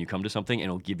button when you come to something, and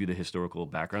it'll give you the historical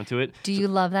background to it. Do you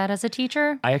love that as a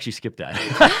teacher? I actually skipped that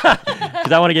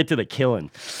because I want to get to the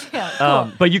killing.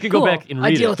 Yeah, But you can go back and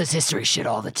read I deal it. with this history shit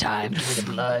all the time. Give me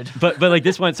the blood. But like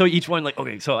this one, so each one, like,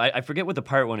 okay, so I forget what the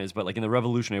part one is, but like in the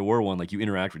Revolutionary War one, like you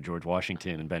interact with George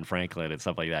Washington and Ben Franklin and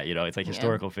stuff like that. You know, it's like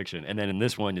historical fiction. And then in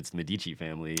this one, it's the Medici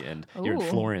family and you're in Ooh.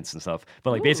 Florence and stuff.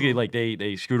 But like basically, like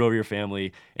they screwed over your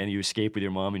family and you escape with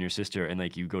your mom and your sister, and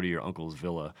like you go to your uncle's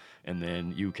villa, and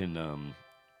then you can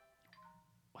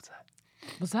what's that?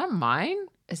 Was that mine?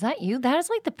 Is that you? That is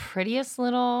like the prettiest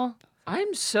little.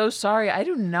 I'm so sorry. I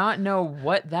do not know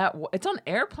what that was. It's on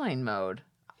airplane mode.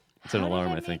 It's an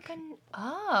alarm, I think.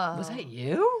 Oh, Was that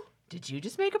you? Did you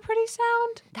just make a pretty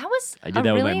sound? that was I did a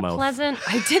that with my really mouth. pleasant.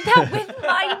 I did that with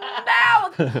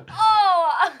my mouth.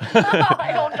 Oh,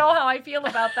 I don't know how I feel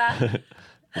about that.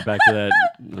 Back to that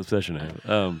obsession I have. I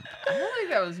don't think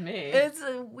that was me. It's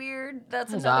a weird.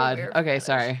 That's That's another odd. weird. Okay,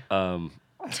 sorry.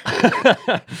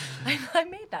 I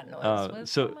made that noise with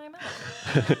so- my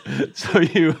mouth. so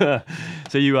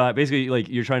you basically like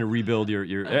you're trying to rebuild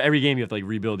your every game you have to like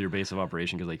rebuild your base of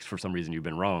operation because like for some reason you've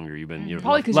been wrong or you've been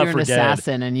Probably because left you're an for dead.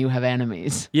 assassin and you have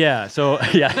enemies. Yeah. So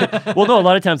yeah. Well, no. A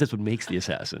lot of times that's what makes the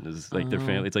assassin is like their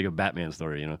family. It's like a Batman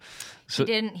story, you know. So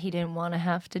He didn't want to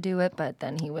have to do it, but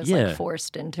then he was Yeah. like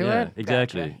forced into yeah, it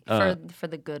exactly. for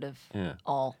the good of yeah.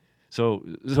 all. So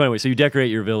anyway, so you decorate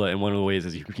your villa, and one of the ways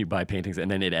is you buy paintings, and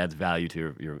then it adds value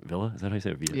to your villa. Is that how you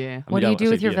say it? Villa? Yeah. I mean, What do I you do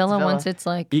say with your villa Villa. once it's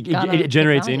like It got a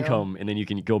generates value? income, and then you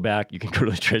can go back. You can go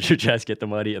to the treasure chest, get the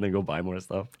money, and then go buy more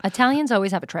stuff. Italians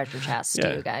always have a treasure chest,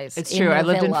 Yeah. you guys. It's in true. their I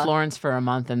lived in villa. Florence for a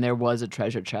month and there was a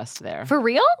treasure chest there. For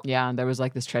real? Yeah, and there was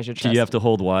like this treasure chest. Do you have to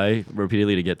hold Y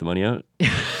repeatedly to get the money out?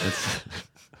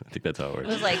 I think that's how it works.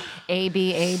 It was like A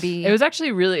B A B. It was actually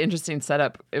a really interesting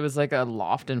setup. It was like a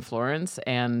loft in Florence,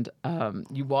 and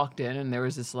you walked in, and there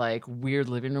was this like weird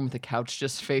living room with a couch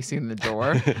just facing the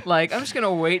door. Like, I'm just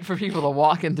gonna wait for people to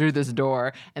walk in through this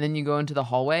door, and then you go into the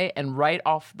hallway, and right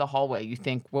off the hallway, you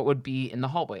think what would be in the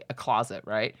hallway? A closet,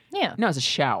 right? Yeah. No, it's a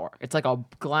shower. It's like a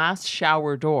glass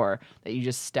shower door that you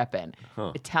just step in.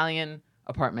 Italian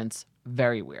apartments,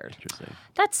 very weird. Interesting.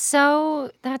 That's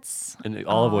And the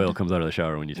olive oil comes out of the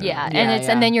shower when you turn yeah, it. and Yeah, it's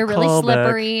yeah. and then you're really Callback.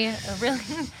 slippery. Really,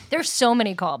 there's so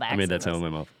many callbacks. I made in that sound this.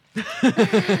 with my mouth.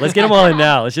 Let's get them all in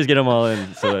now. Let's just get them all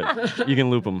in so that you can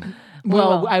loop them.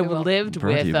 Well, will, I we will. lived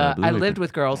Brought to with you by Blue I Apron. lived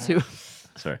with girls who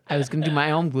Sorry. I was going to do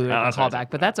my own Blue Apron sorry, callback,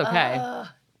 but that's okay.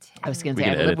 I was going to We say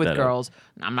I can lived edit with that out. girls.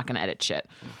 No, I'm not going to edit shit.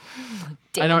 I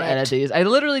Damn don't it. edit these. I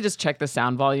literally just check the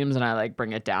sound volumes and I like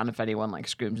bring it down if anyone like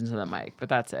screams into the mic. But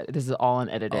that's it. This is all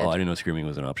unedited. Oh, I didn't know screaming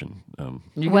was an option. You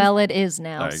can- Well, it is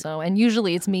now. Alright. So, and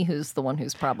usually it's me who's the one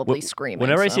who's probably screaming.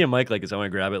 Whenever I so. see a mic like this, I want to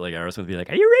grab it like Aerosmith and be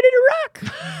like, "Are you ready to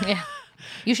rock?" Yeah.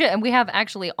 You should, and we have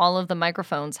actually all of the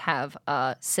microphones have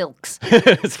silks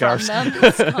Scarves. from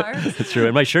them. Scarves. It's true.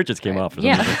 And my shirt just came off. For some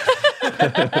Yeah. reason.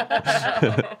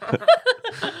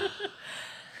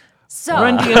 So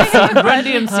Run DMC, Run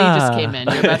DMC just came in.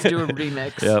 You're about to do a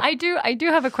remix. Yep. I do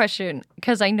have a question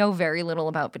because I know very little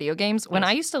about video games. When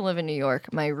I used to live in New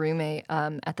York, my roommate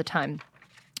at the time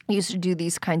used to do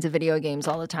these kinds of video games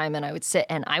all the time, and I would sit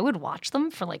and I would watch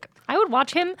them for like I would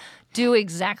watch him do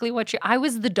exactly what I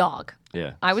was the dog.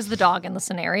 Yeah. I was the dog in the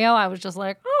scenario. I was just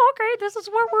like, oh, okay, this is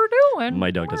what we're doing.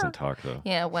 My dog doesn't talk though.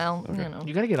 Yeah, well,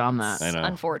 You got to get on that. I know.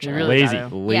 unfortunate. You really Lazy,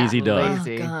 gotta. lazy Yeah. dog.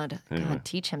 Lazy. Oh, God,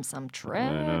 teach him some I know.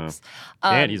 tricks.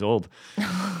 Can't. He's old.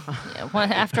 Yeah,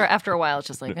 well, after a while, it's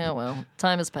just like, oh well,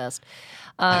 time has passed.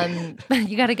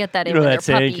 You got to get that You in know when that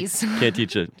they're saying? puppies. Can't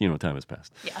teach it. Time has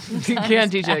passed. You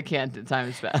can't teach it. Can't. Time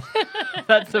is bad.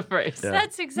 That's the phrase.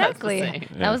 That's exactly. saying.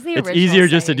 That was the It's original. easier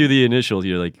just to saying. do the initials.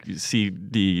 You like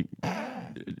CD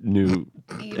new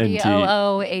NT.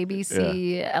 BOO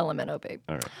ABC element OB.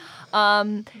 All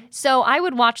right. So I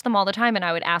would watch them all the time, and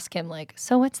I would ask him like,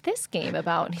 "So what's this game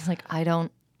about?" And he's like, "I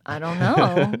don't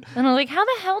know." And I'm like, "How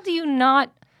the hell do you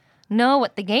not know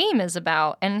what the game is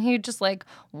about?" And he'd just like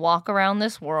walk around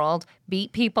this world,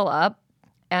 beat people up,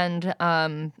 and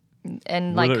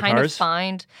like there kind cars? of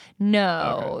find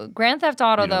no. Grand Theft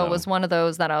Auto You know though that was one of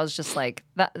those that I was just like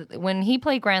that when he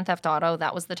played Grand Theft Auto,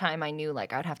 that was the time I knew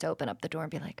like I'd have to open up the door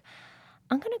and be like,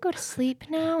 I'm gonna go to sleep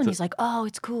now. And he's like, oh,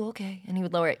 it's cool, okay. And he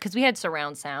would lower it because we had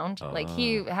surround sound. Like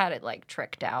he had it like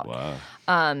tricked out.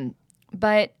 Wow.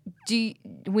 But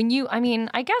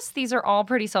I guess these are all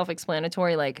pretty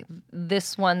self-explanatory. Like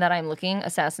this one that I'm looking,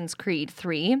 Assassin's Creed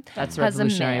 3. That's has a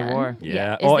Revolutionary man. War.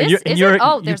 Yeah. Is this, and is you're, it?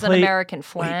 Oh, you there's play- an American Wait,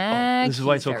 flag. this is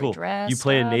why it's He's so very cool. You dressed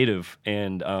play a up. native,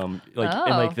 and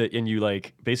you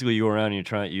like basically you go around and you're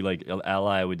trying you like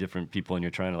ally with different people, and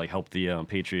you're trying to like help the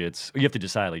Patriots. You have to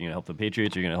decide like you're gonna help the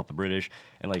Patriots, or you're gonna help the British,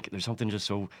 and like there's something just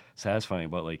so satisfying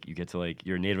about like you get to like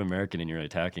you're a Native American and you're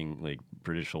attacking like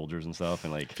British soldiers and stuff,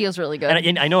 and like Feels really good.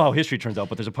 and I know how history turns out,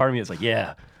 but there's a part of me that's like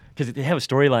yeah. Because they have a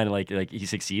storyline and like he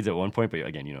succeeds at one point, but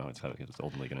again, it's how it's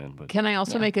ultimately gonna end. But Can I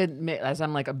also make as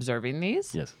I'm like observing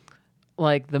these? yes,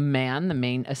 Like the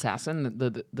main assassin,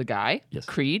 the guy, Yes.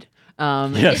 Creed.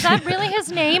 yes. Is that really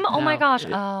his name? Oh my No. gosh.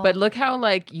 Oh. But look how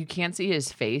like you can't see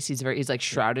his face. He's like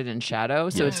shrouded in shadow,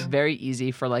 so it's very easy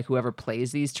for like whoever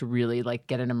plays these to really like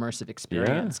get an immersive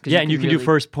experience. 'cause and you can do really-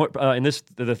 first point. In this,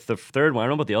 the third one, I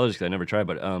don't know about the others because I never tried,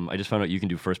 but I just found out you can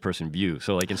do first person view.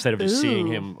 So like instead of just seeing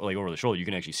him like over the shoulder, you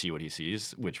can actually see what he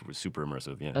sees, which was super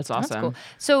immersive. Yeah, That's awesome. That's cool.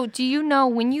 So do you know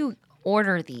when you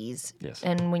order these Yes.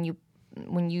 and when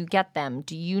you get them,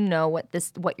 do you know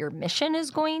what your mission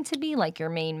is going to be, like your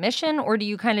main mission, or do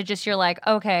you kind of just you're like,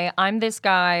 okay, I'm this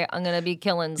guy, I'm gonna be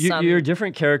killing some. You're a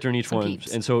different character in each one,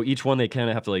 peeps. and so each one they kind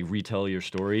of have to like retell your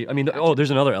story. I mean,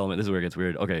 there's another element. This is where it gets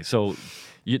weird. Okay, so.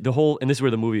 The whole and this is where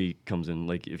the movie comes in.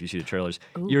 Like if you see the trailers,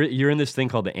 you're in this thing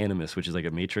called the Animus, which is like a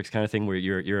Matrix kind of thing where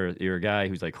you're a guy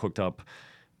who's like hooked up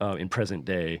in present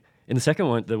day. In the second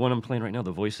one, the one I'm playing right now,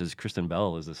 the voice is Kristen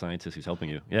Bell is the scientist who's helping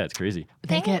you. Yeah, it's crazy.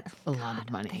 They get a lot of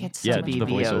money. get so to much be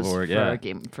money. The voiceover VOs work, for yeah. a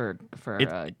game for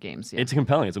games. Yeah. It's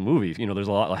compelling. It's a movie. There's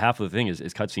a lot. Half of the thing is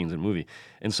cutscenes in a movie,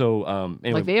 and so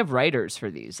anyway, like they have writers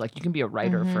for these. Like you can be a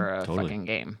writer for a Totally. fucking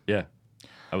game. yeah,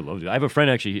 I would love to. I have a friend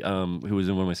actually who was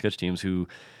in one of my sketch teams who.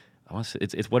 I want to say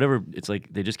it's whatever. It's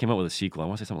like they just came out with a sequel. I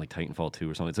want to say something like Titanfall 2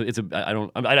 or something.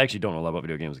 I actually don't know a lot about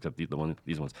video games except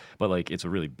these ones. But like it's a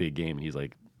really big game, and he's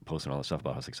like posting all this stuff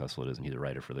about how successful it is, and he's a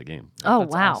writer for the game. Oh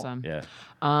That's wow. awesome.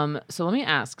 Yeah. So let me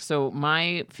ask. So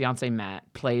my fiance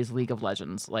Matt plays League of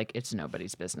Legends like it's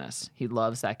nobody's business. He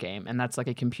loves that game, and that's like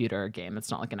a computer game.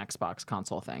 It's not like an Xbox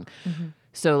console thing.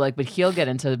 So like, but he'll get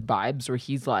into vibes where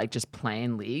he's like just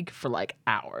playing League for like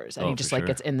hours, and he For just like sure.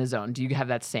 gets in the zone. Do you have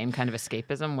that same kind of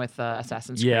escapism with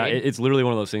Assassin's Yeah, Creed? it's literally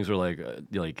one of those things where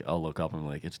like I'll look up and I'm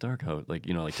like it's dark out, like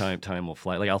like time will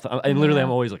fly. Like and literally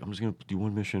I'm always like I'm just gonna do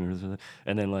one mission or this,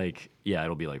 and then like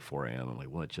it'll be like 4 a.m. I'm like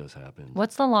what just happened?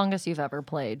 What's the longest you've ever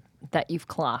played that you've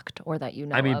clocked or that you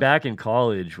know I mean, of? back in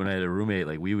college when I had a roommate,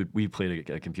 like we played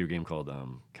a computer game called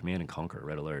Command and Conquer,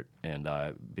 Red Alert, and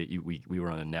we were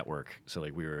on a network, so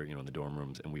like we were in the dorm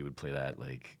rooms and we would play that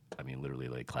literally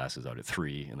like classes out at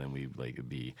 3, and then we'd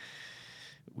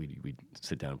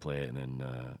sit down and play it, and then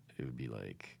it would be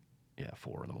like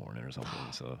 4 in the morning or something.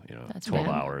 So That's 12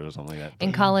 rad. hours or something like that.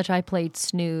 In college, I played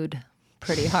Snood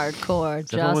pretty hardcore, Is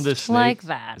that the one with the just like snakes?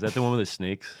 that. Is that the one with the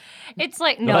snakes? It's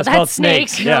like No, no, that's called that's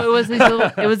snakes. Snakes. No, Yeah.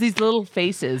 it was these little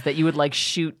faces that you would like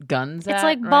shoot guns at. It's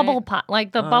like right? bubble pop,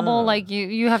 like the bubble. Like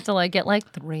you have to like get like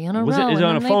 3 in a Was row. it? Is it and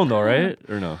on a then they phone though, pop. right?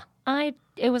 Or no?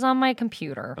 It was on my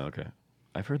computer. Okay,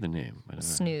 I've heard the name. I don't know.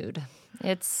 Snood.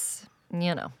 It's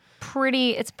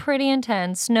pretty. It's pretty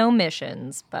intense. No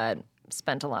missions, but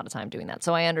spent a lot of time doing that.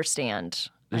 So I understand.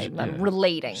 I'm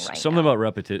relating right Something now. about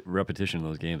repetition in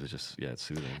those games is just it's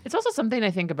soothing. It's also something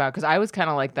I think about because I was kind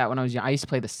of like that when I was young. I used to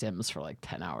play The Sims for like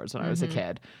 10 hours when I was a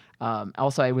kid.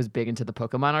 Also, I was big into the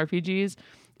Pokemon RPGs.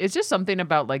 It's just something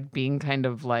about like being kind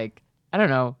of like, I don't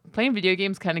know, playing video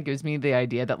games kind of gives me the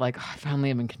idea that like, I finally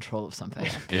am in control of something.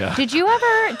 Yeah. Did you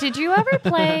ever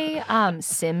play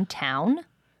Sim Town?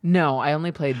 No, I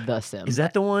only played The Sims. Is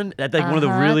that the one? That like one of the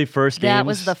really first games? That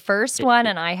was the first one,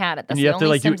 and I had it. That's And you the have to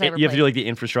only like Sims I ever you have to do played. like the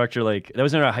infrastructure. Like that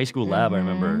was in our high school lab, I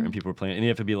remember, and people were playing. And you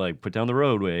have to be like put down the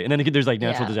roadway, and then there's like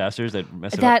natural Yeah. disasters that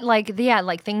mess it up. That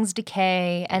like things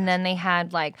decay, and then they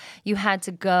had like you had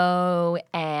to go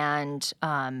and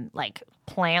like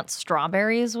plant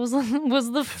strawberries was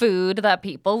the food that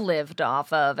people lived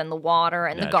off of, and the water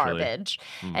and Naturally. the garbage.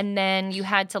 And then you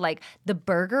had to like the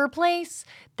burger place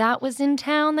that was in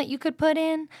town that you could put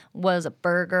in was a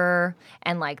burger,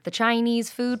 and like the Chinese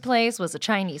food place was a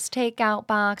Chinese takeout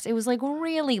box. It was like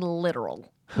really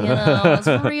literal. You know, it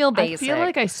was real I basic. feel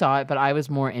like I saw it, but I was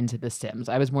more into The Sims.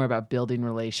 I was more about building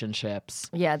relationships.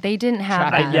 yeah, they didn't have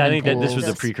Tracking that. I think that this was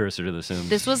the This- precursor to The Sims.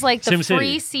 This was like the SimCity.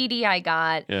 free CD I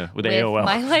got. Yeah, with AOL.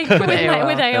 My, like, With with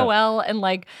AOL, yeah. AOL and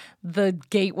like the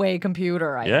gateway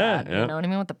computer I Yeah, had. yeah. You know what I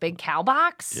mean? With the big cow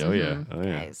box. Oh yeah, oh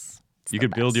yeah. Guys, it's You the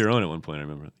could build best. your own at one point. I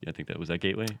remember. Yeah, I think that was that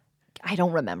Gateway. I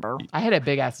don't remember. I had a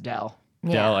big ass Dell.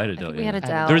 Yeah, Dell, I had a think Dell. we yeah. had a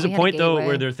Dell. There was a we had point though Gateway.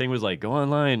 where their thing was like go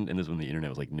online, and this was when the internet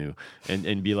was like new,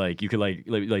 and be like you could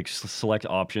like select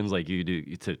options like you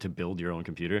do to build your own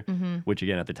computer, which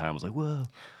again at the time was like whoa.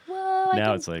 Whoa, I Now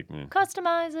can it's like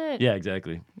customize it. yeah,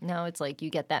 exactly. No, it's like you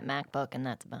get that MacBook and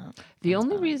that's about. The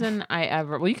only reason I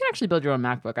ever you can actually build your own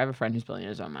MacBook. I have a friend who's building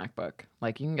his own MacBook.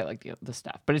 Like you can get like the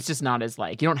stuff, but it's just not as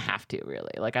like you don't have to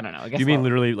really. Like I don't know. I guess You mean I'll-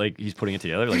 literally like he's putting it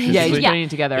together? Like yeah, he's physically? putting it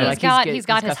together. He's like got he's his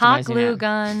hot customizing glue it.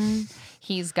 gun.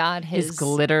 He's got his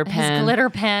glitter pen. His glitter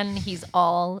pen. He's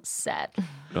all set.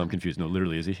 No, I'm confused. No,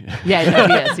 literally, is he? Yeah, no,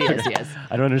 he is.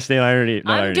 I don't understand irony.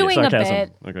 Not I'm irony, doing a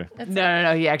sarcasm. bit. Okay.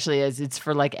 No, he actually is. It's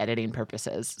for like editing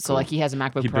purposes. So Cool. like he has a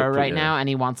MacBook He Pro built- right yeah. now, and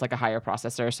he wants like a higher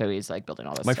processor, so he's like building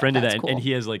all this. My stuff. friend did that, That's and cool.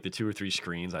 he has like the 2 or 3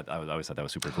 screens. I always thought that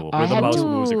was super cool. I Where the had mouse to-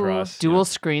 moves across. Dual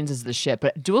screens is the shit,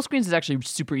 but dual screens is actually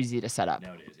super easy to set up.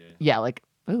 Nowadays, yeah. Yeah, like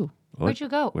ooh, Where'd you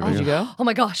go? Where'd oh, you did you go? Oh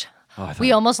my gosh. Oh, I thought-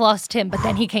 We almost lost him, but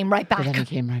then he came right back. But then he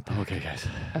came right back. Okay, guys.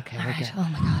 Okay, we're good. Oh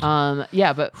my god.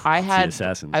 Yeah, but I had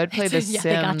assassins. I would play The Yeah,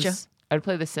 they gotcha. Sims. I would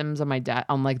play The Sims on my dad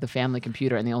on like the family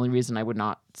computer, and the only reason I would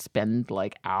not spend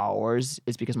like hours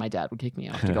is because my dad would kick me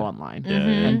off to go online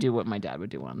and do what my dad would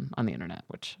do on the internet,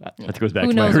 which That goes back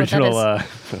Who to my knows what that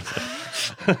original.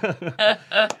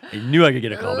 I knew I could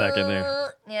get a call back in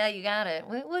there. Yeah, you got it.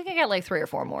 We can get like 3 or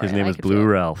 4 more. His in. name I was could Blue feel it.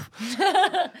 Ralph.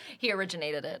 He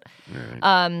originated it.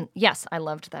 All right. Yes, I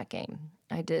loved that game.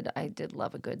 I did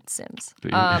love a good Sims.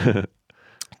 But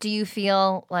Do you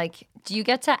feel like do you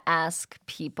get to ask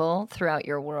people throughout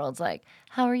your worlds like,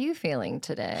 how are you feeling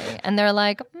today? And they're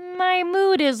like, my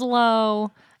mood is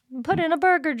low. Put in a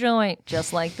burger joint,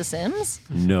 just like The Sims.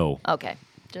 no. Okay,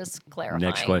 just clarifying.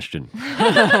 Next question.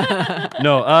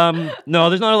 No,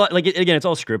 there's not a lot. Like again, it's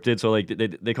all scripted. So like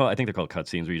they call, I think they're called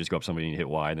cutscenes, where you just go up to somebody and you hit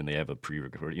Y, and then they have a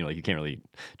pre-recorded. You know, like you can't really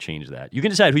change that. You can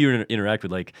decide who you interact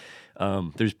with. Like,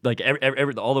 there's like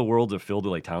all the worlds are filled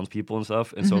with like townspeople and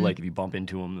stuff. And so like if you bump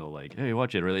into them, they'll like, hey,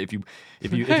 watch it. Or like,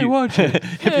 if you watch it.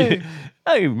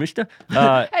 hey, Mister.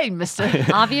 hey, Mister.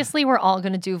 Obviously, we're all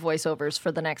going to do voiceovers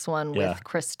for the next one Yeah. with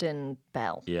Kristen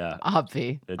Bell. Yeah,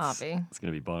 Obvi. Obvi. it's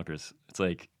gonna be bonkers. It's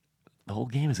like the whole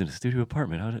game is in a studio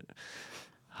apartment.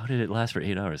 How did it last for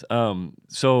 8 hours?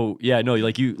 So yeah, no,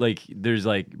 there's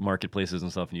like marketplaces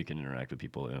and stuff, and you can interact with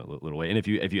people in a little way. And if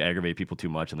you aggravate people too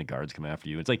much, and the guards come after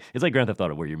you, it's like Grand Theft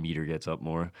Auto, where your meter gets up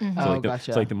more. So Oh, like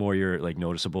gotcha. it's like the more you're like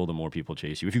noticeable, the more people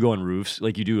chase you. If you go on roofs,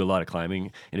 like you do a lot of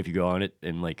climbing, and if you go on it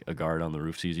and like a guard on the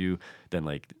roof sees you, then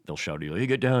like they'll shout at you, like, hey,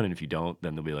 get down. And if you don't,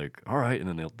 then they'll be like, all right, and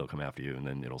then they'll come after you, and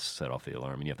then it'll set off the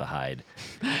alarm, and you have to hide.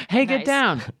 Hey, Nice. get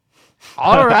down.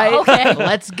 All right, Okay.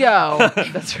 let's go.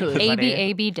 That's really funny.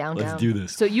 AB down down. Let's do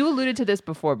this. So you alluded to this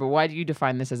before, but why do you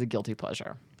define this as a guilty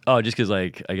pleasure? Oh, just because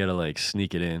like I gotta like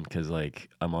sneak it in, because like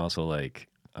I'm also like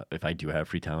if I do have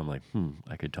free time, I'm like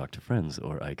I could talk to friends,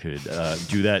 or I could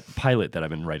do that pilot that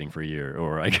I've been writing for a year,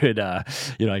 or I could I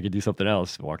could do something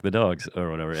else, walk the dogs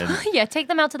or whatever. And Yeah, take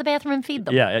them out to the bathroom and feed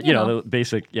them. yeah, you know the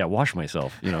basic wash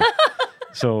myself, you know.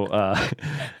 So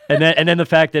and then the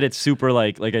fact that it's super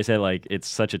like I said, like it's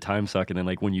such a time suck, and then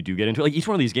like when you do get into it, like each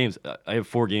one of these games, I have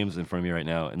 4 games in front of me right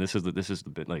now, and this is the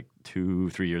bit like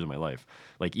 2-3 years of my life.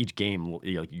 Like each game,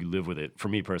 like you live with it. For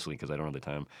me personally, because I don't have the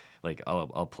time, like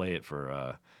I'll play it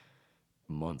for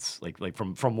months, like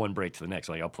from one break to the next.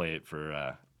 Like I'll play it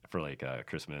for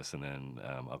Christmas, and then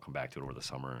I'll come back to it over the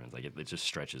summer, and like it just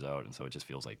stretches out, and so it just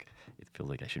feels like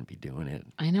I shouldn't be doing it.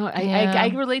 I know. Yeah. I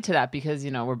relate to that because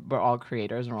we're all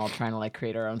creators and we're all trying to like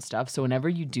create our own stuff. So whenever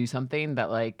you do something that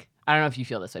like I don't know if you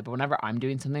feel this way, but whenever I'm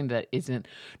doing something that isn't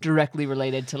directly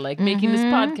related to like making this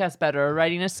podcast better or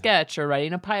writing a sketch or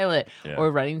writing a pilot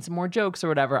or writing some more jokes or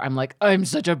whatever, I'm like, I'm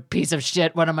such a piece of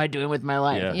shit. What am I doing with my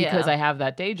life? Yeah. Because I have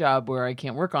that day job where I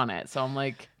can't work on it. So I'm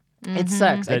like, it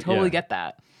sucks. I totally get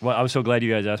that. Well, I was so glad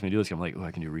you guys asked me to do this. I'm like, I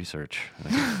can do research. And I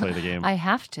can play the game. I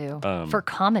have to for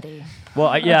comedy.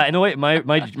 Well, in a way,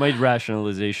 my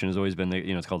rationalization has always been that,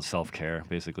 it's called self-care.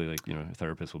 Basically, like, a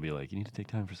therapist will be like, you need to take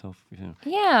time for self.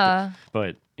 Yeah.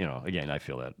 But again, I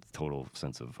feel that total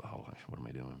sense of, what am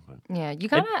I doing? But Yeah, you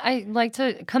gotta. I like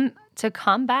to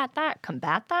combat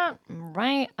that.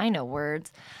 Right? I know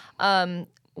words.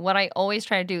 What I always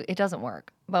try to do, it doesn't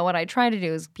work. But what I try to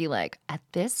do is be like, at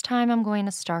this time, I'm going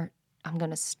to start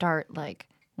like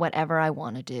whatever I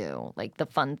want to do, like the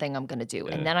fun thing I'm going to do.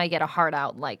 And then I get a heart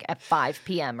out like at 5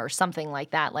 p.m. or something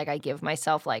like that. Like I give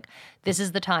myself like, this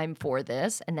is the time for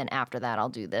this. And then after that, I'll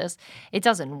do this. It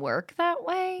doesn't work that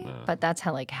way, but that's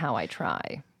how I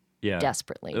try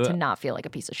desperately to not feel like a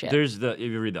piece of shit. There's if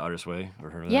you read The Artist's Way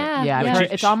or heard of that? Yeah, I've heard,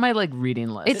 it's on my like reading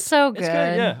list. It's so good. It's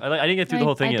good, yeah. I didn't get through the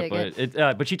whole thing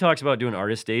yet, but she talks about doing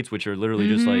artist dates, which are literally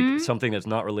just like something that's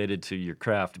not related to your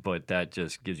craft, but that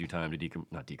just gives you time to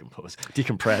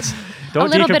decompress. Don't a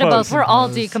little decompose. bit of both. We're all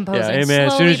decomposing. Yeah, hey man,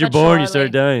 as soon as you're born, you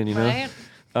start dying. Right?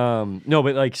 No,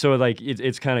 but like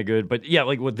it's kind of good, but yeah,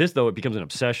 like with this though, it becomes an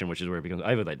obsession, which is where it becomes. I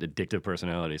have like addictive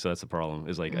personality, so that's the problem.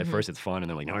 Is like at first it's fun, and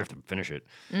then like now I have to finish it.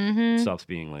 It stops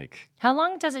being like. How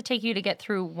long does it take you to get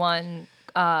through one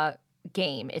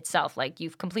game itself? Like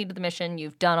you've completed the mission,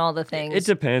 you've done all the things. It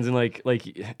depends, and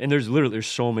and there's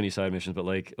so many side missions, but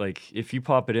like if you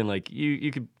pop it in, like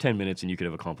you could 10 minutes and you could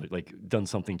have accomplished done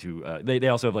something to. They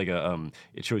also have like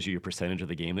it shows you your percentage of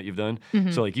the game that you've done.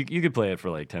 So like you could play it for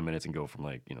like 10 minutes and go from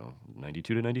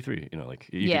 92 to 93.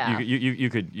 You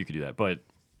could do that, but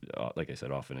like I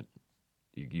said, often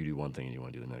you do one thing and you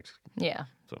want to do the next. Yeah.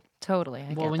 So totally.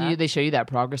 I well, get when that. they show you that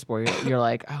progress board, you're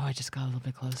like, oh, I just got a little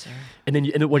bit closer. And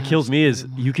then what kills me is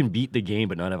you can beat the game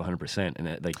but not have 100%,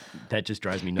 and that just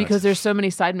drives me nuts. Because there's so many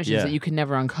side missions that you can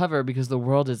never uncover because the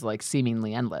world is like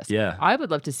seemingly endless. Yeah. I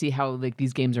would love to see how like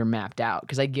these games are mapped out,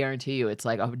 because I guarantee you it's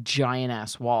like a giant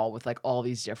ass wall with like all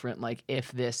these different like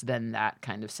if this then that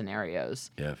kind of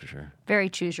scenarios. Yeah, for sure. Very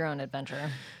choose your own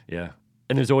adventure. Yeah.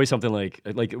 And there's always something like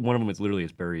one of them is literally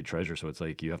it's buried treasure. So it's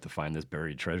like you have to find this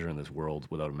buried treasure in this world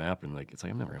without a map. And like, it's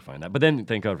like, I'm never going to find that. But then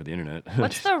thank God for the internet.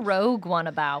 What's the rogue one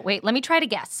about? Wait, let me try to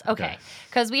guess. Okay.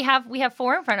 Because we have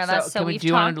 4 in front of us. So do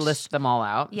you want to list them all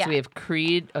out? Yeah. So we have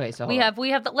Creed. Okay, so we have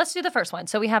let's do the first one.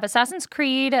 So we have Assassin's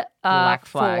Creed Black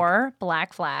Flag. 4,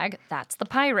 Black Flag. That's the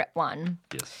pirate one.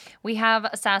 Yes. We have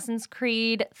Assassin's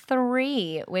Creed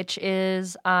 3, which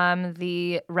is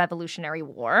the Revolutionary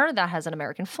War. That has an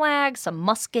American flag, some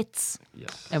muskets.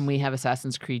 Yes. And we have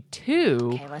Assassin's Creed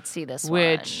 2. Okay, let's see this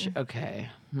which, one. okay.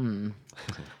 It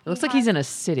looks like he's in a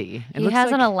city. He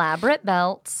has an elaborate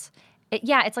belt.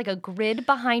 It's like a grid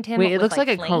behind him. Wait, it with, looks like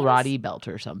a flames. karate belt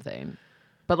or something.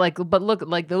 But look,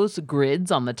 like those grids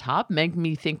on the top make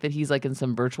me think that he's like in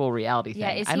some virtual reality thing.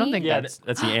 Yeah, is I don't he? think Yeah, that's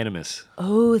that's the Animus.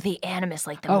 Oh, the Animus,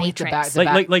 like the he's the Matrix.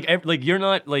 back- Like you're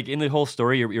not like in the whole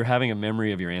story. You're having a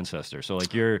memory of your ancestor. So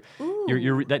like you're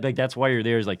that's why you're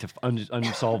there is like to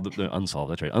unsolve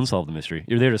the mystery.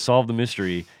 You're there to solve the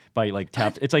mystery by like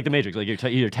tap. It's like the Matrix. Like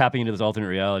you're tapping into this alternate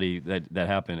reality that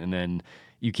happened, and then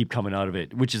you keep coming out of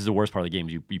it, which is the worst part of the game.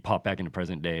 You pop back into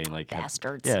present day and like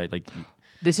Bastards.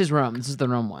 This is Rome. This is the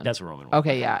Rome one. That's a Roman one.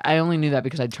 Okay, yeah. I only knew that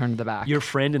because I turned to the back. Your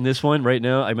friend in this one right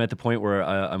now, I'm at the point where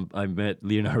I met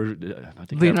Leonardo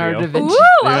Leonardo da Vinci.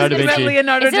 Ooh, Leonardo da Vinci.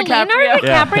 Leonardo Is it DiCaprio? Leonardo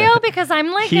DiCaprio? Because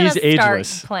I'm like He's gonna start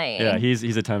ageless. playing. Yeah,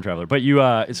 he's a time traveler. But you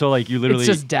so like you literally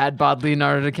It's just dad bod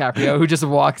Leonardo DiCaprio who just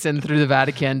walks in through the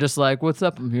Vatican just like, what's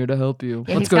up? I'm here to help you.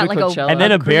 Yeah, Let's he's go to got like a- Coachella. and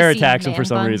then a bear greasy attacks him for man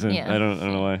some bun. reason. Yeah. I don't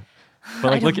know why.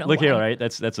 But like I don't know look here, why. right?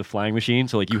 That's a flying machine.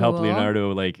 So like you help Cool.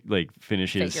 Leonardo like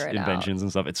finish his Figure it out. inventions and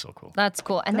stuff. It's so cool. That's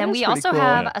cool. And That then is we pretty also cool.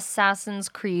 have Yeah. Assassin's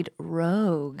Creed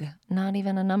Rogue. Not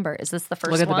even a number. Is this the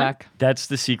first Look at one? the back. That's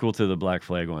the sequel to the Black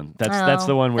Flag one. That's Oh,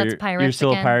 the one where that's you're pirates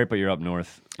still again. a pirate, but you're up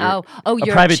north. Oh, a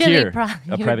you're privateer. a chili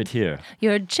A privateer.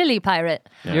 You're a chili pirate.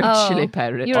 You're a chili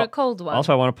pirate. You're a cold one.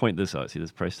 Also, I want to point this out. See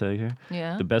this price tag here?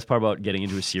 Yeah. The best part about getting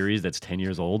into a series that's 10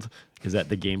 years old is that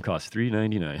the game costs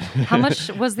 $3.99. How much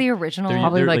was the original?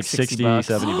 Probably They're like like 60 $60, bucks.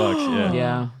 $70. Yeah.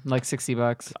 Yeah, like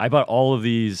 $60. I bought all of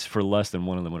these for less than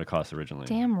one of them would have cost originally.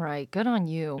 Damn right. Good on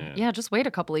you. Yeah. Just wait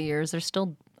a couple of years. They're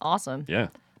still awesome. Yeah.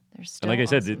 They're still And like I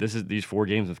said, awesome. these 4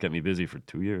 games have kept me busy for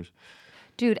 2 years.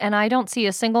 Dude, and I don't see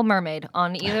a single mermaid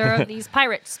on either of these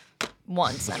pirates.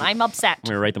 once, and I'm upset. I'm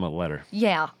gonna write them a letter.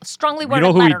 Yeah, strongly You worded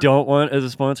know who letter. we don't want as a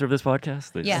sponsor of this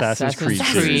podcast? The Yeah. Assassin's Creed.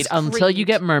 Assassin's series. Creed. Until you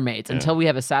get mermaids, until we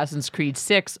have Assassin's Creed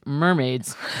 6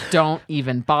 mermaids, don't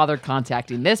even bother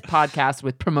contacting this podcast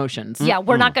with promotions. Yeah,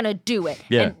 we're not gonna do it.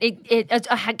 Yeah. And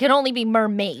it can only be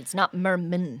mermaids, not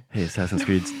mermen. Hey, Assassin's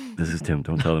Creed, this is Tim.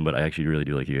 Don't tell them, but I actually really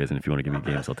do like you guys, and if you want to give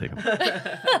me games, I'll take them.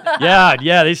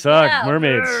 yeah, they suck.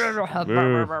 Mermaids.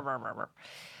 Boo.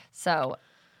 So,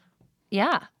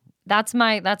 yeah, that's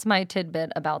my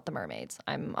tidbit about the mermaids.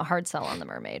 I'm a hard sell on the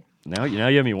mermaid. Now you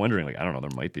have me wondering. Like, I don't know. There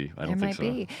might be. I don't There think might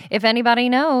so. be. If anybody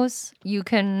knows, you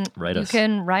can Write us.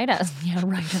 write us. Yeah,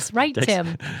 write us. Write Text-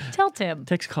 Tim. Tell Tim.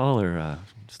 Text, call, or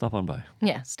stop on by.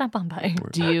 Yeah, stop on by.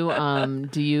 Do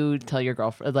you tell your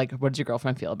girlfriend, like, what does your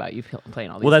girlfriend feel about you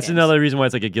playing all these Well, that's games? another reason why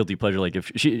it's like a guilty pleasure. Like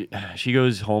if she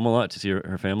goes home a lot to see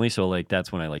her family, so like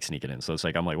that's when I like sneak it in. So it's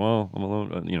like I'm like, well, I'm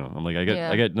alone. I'm like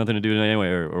I got nothing to do tonight anyway,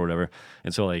 or whatever.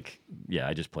 And so like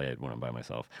I just play it when I'm by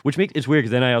myself, which it's weird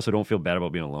because then I also don't feel bad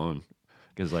about being alone.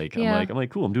 Because like Yeah. I'm like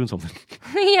cool, I'm doing something.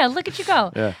 Yeah, look at you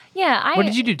go. Yeah. Yeah, What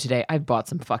did you do today? I bought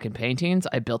some fucking paintings.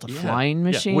 I built a flying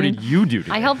machine. Yeah. What did you do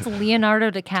today? I helped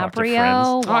Leonardo friends.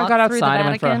 DiCaprio. Oh, I got walk through the outside. I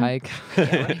went for a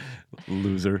Vatican. hike.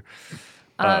 Loser.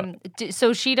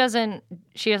 So she doesn't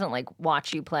like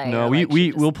watch you play. No, or, like, she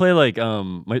just- we'll play like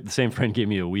the same friend gave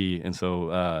me a Wii, and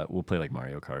so we'll play like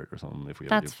Mario Kart or something if we ever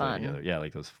That's do play fun. together. Yeah,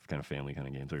 like those kind of family kind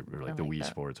of games, or like the like Wii that.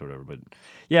 Sports or whatever. But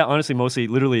yeah, honestly, mostly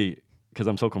literally because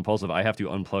I'm so compulsive, I have to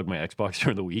unplug my Xbox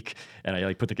during the week, and I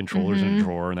like put the controllers Mm-hmm. in a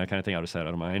drawer and that kind of thing out of sight,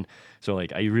 out of mind. So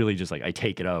like I really just like I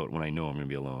take it out when I know I'm gonna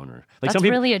be alone, or like That's some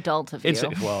people. really adult of you. It's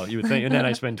well, you would think, and then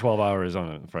I spend 12 hours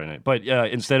on a Friday night. But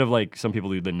instead of like some people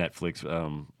do the Netflix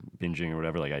binging or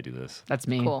whatever, like I do this. That's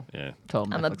me. Cool. Yeah.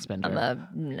 Total I'm Netflix bender. a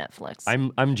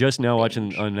Netflix. I'm just now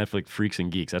watching on Netflix Freaks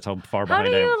and Geeks. That's how far How behind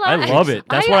do I you am. like- I love it.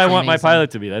 That's I- what I want my Amazing.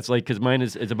 pilot to be. That's like because mine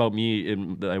is it's about me.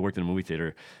 I worked in a movie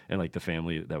theater and like the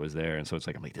family that was there, and so it's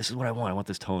like I'm like this is what I want. I want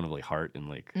this tone of like heart and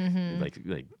like Mm-hmm.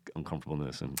 like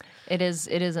uncomfortableness and It is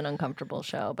an uncomfortable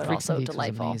show, but Freaks and also Geeks was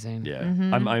delightful. amazing. yeah.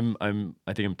 Mm-hmm.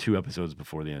 I think I'm 2 episodes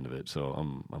before the end of it, so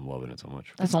I'm loving it so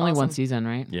much. It's only one awesome. season,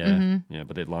 right? Yeah, Mm-hmm. yeah.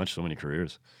 But they launched so many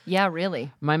careers. Yeah,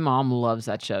 really. My mom loves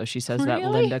that show. She says that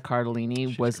Really? Linda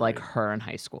Cardellini was like her in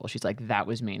high school. She's like, that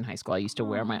was me in high school. I used to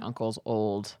wear my uncle's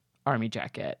old army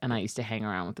jacket, and I used to hang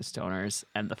around with the stoners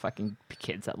and the fucking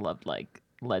kids that loved like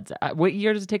Led Zeppelin. What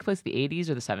year does it take place? The 80s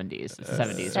or the 70s? It's the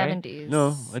 70s, right? 70s. No,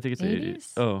 I think it's the 80s.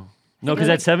 80s? Oh. No, because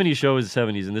that 70s show is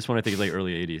 70s, and this one I think is like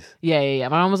early 80s. Yeah.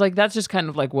 My mom was like, that's just kind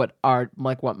of like what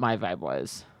my vibe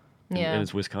was. Yeah. And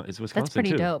it's Wisconsin. That's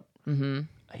pretty too. dope.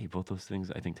 Hey, both those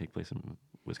things I think take place in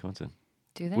Wisconsin.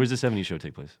 Do they? Where's the 70s show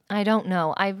take place? I don't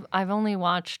know. I've only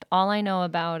watched. All I know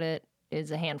about it is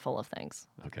a handful of things.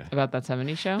 Okay. About that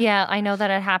 70s show? Yeah, I know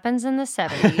that it happens in the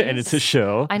 70s. And it's a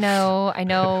show. I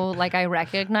know, like I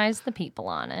recognize the people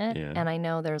on it, Yeah. and I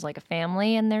know there's like a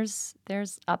family, and there's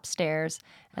upstairs,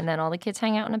 and then all the kids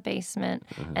hang out in a basement,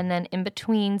 Uh-huh. and then in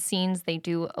between scenes they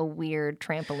do a weird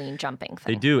trampoline jumping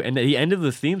They thing. do. And at the end of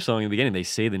the theme song in the beginning, they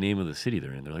say the name of the city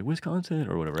they're in. They're like, Wisconsin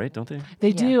or whatever, right? Don't they?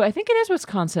 They do. I think it is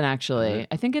Wisconsin, actually.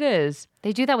 I think it is.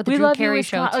 They do that with the We Drew love you, Carey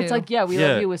show Wisconsin. too. It's like, yeah, we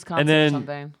Yeah. love you, Wisconsin, And then- or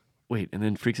something. Wait, and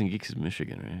then Freaks and Geeks is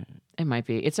Michigan, right? It might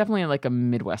be. It's definitely like a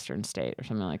Midwestern state or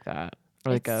something like that.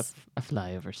 Or like It's- a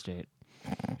flyover state.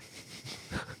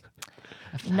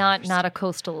 not a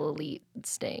coastal elite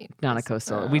state. Not a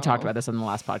coastal. We talked about this on the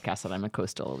last podcast that I'm a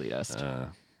coastal elitist,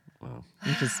 Well,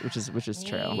 which is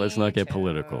true. let's not get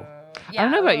political. I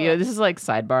don't know about you. This is like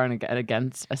sidebar and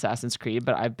against Assassin's Creed,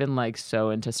 but I've been like so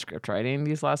into script writing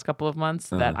these last couple of months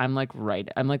that I'm like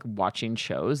watching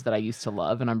shows that I used to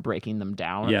love and I'm breaking them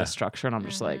down in Yeah. the structure, and I'm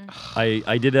just like,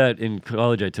 I did that in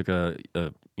college. I took a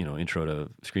intro to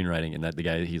screenwriting, and that the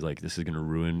guy, he's like, this is gonna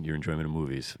ruin your enjoyment of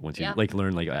movies once you Yeah. like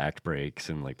learn like act breaks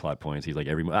and like plot points. He's like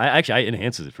I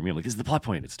enhances it for me. I'm like, this is the plot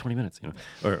point. It's 20 minutes,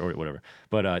 or whatever.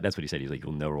 But that's what he said. He's like,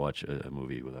 you'll never watch a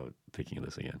movie without thinking of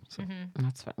this again. So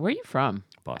that's fine. Where are you from?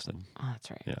 Boston. Oh, that's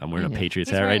right. Yeah, I'm wearing a Yeah. Patriots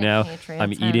He's hat right wearing a now. Patriots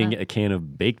I'm hat. eating a can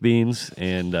of baked beans,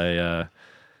 and I.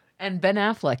 And Ben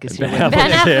Affleck is here. Ben with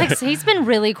Ben Affleck. Affleck's, he's been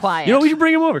really quiet. You know, we should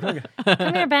bring him over. Come here.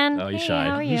 Come here, Ben. Oh, he's Hey, shy.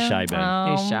 how are He's you? shy, Ben.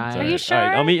 Oh, He's shy. Are you sure? All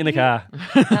right, I'll meet you in the car.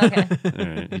 Okay. All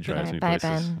right, he drives Okay, me bye,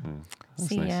 places. Ben. Yeah, that's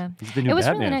See nice. ya. He's the new It was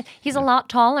Batman. really nice. He's a lot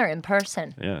taller in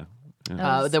person. Yeah.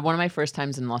 One of my first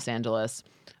times in Los Angeles,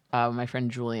 my friend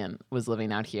Julian was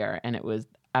living out here, and it was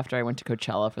after I went to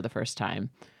Coachella for the first time.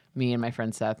 Me and my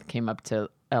friend Seth came up to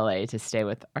LA to stay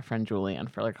with our friend Julian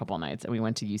for like a couple of nights, and we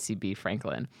went to UCB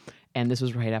Franklin. And this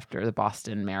was right after the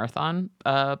Boston Marathon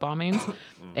bombings,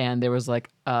 and there was like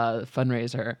a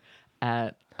fundraiser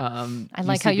at I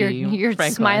like how you're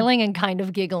Franklin. smiling and kind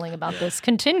of giggling about this.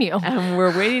 Continue. And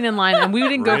we're waiting in line, and we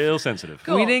didn't go. Real sensitive.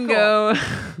 We didn't go.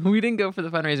 We didn't go for the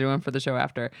fundraiser. We went for the show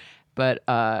after. But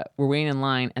we're waiting in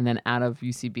line, and then out of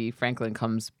UCB Franklin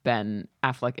comes Ben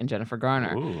Affleck and Jennifer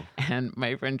Garner. Ooh. And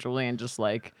my friend Julian just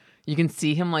like, you can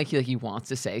see him like he wants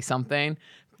to say something,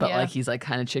 but Yeah. like he's like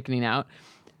kind of chickening out.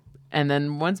 And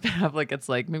then once Ben Affleck gets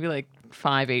like maybe like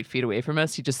 5-8 feet away from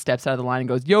us, he just steps out of the line and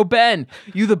goes, "Yo, Ben,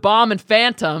 you the bomb in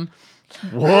Phantom."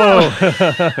 Whoa.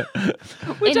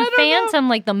 In Phantom,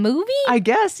 like the movie? I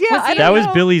guess, yeah. I That don't was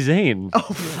know. Billy Zane.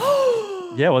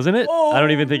 Oh. Yeah, wasn't it? I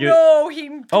don't even think it.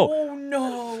 Oh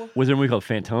no! Was there a movie called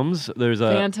Phantoms? There's a.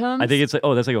 Phantoms? I think it's like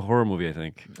that's like a horror movie. I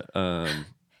think.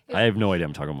 I have no idea.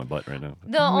 I'm talking about my butt right now.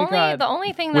 The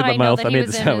only thing With that my I know mouth, that I he made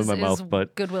was the in sound is, with my is mouth,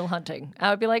 but- Good Will Hunting. I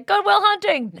would be like, Good Will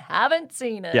Hunting. Haven't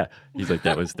seen it. Yeah, he's like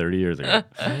that was 30 years ago.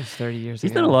 That was 30 years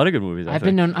He's ago. done a lot of good movies.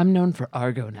 I'm known for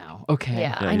Argo now. Okay.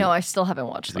 Yeah, Yeah, I know. I still haven't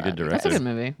watched he's a that. good That's a director.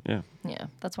 good movie. Yeah, Yeah,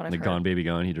 that's what I've the heard. Gone Baby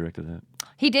Gone. He directed that.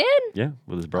 He did? Yeah,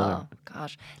 with his brother. Oh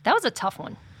gosh, that was a tough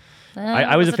one.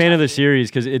 I was a fan of the toughie. series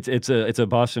because it's a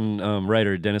Boston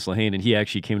writer, Dennis Lehane, and he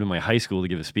actually came to my high school to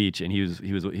give a speech, and it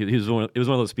was one of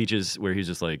those speeches where he's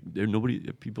just like,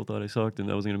 people thought I sucked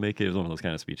and I wasn't gonna make it. It was one of those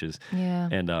kind of speeches. Yeah.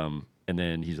 And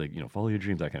then he's like, follow your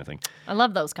dreams, that kind of thing. I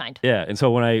love those kind. Yeah, and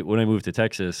so when I moved to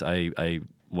Texas, I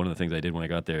one of the things I did when I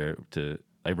got there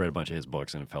I read a bunch of his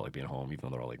books and it felt like being home, even though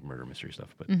they're all like murder mystery stuff.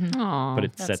 But Aw.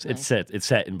 but That's it's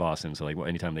set in Boston, so like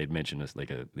anytime they'd mention this, like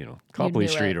a Copley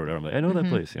knew Street it. or whatever, I'm like, I know that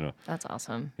place, That's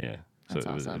awesome. Yeah, so That's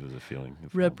it was awesome. a feeling.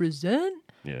 of home. Represent.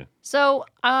 Yeah. So,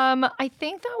 I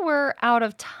think that we're out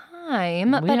of time.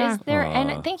 But are. is there?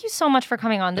 And thank you so much for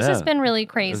coming on. This has Yeah, been really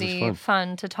was crazy,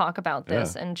 fun. to talk about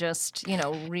this Yeah. and just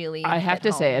really. I have hit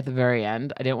to say home. at the very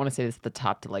end, I didn't want to say this at the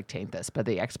top to like taint this, but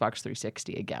the Xbox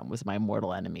 360 again was my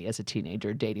mortal enemy as a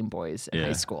teenager dating boys in high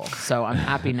Yeah. school. So I'm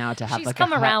happy now to have She's like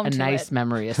come around a to nice it.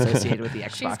 memory associated with the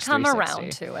Xbox She's come 360.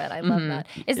 around to it. I love that.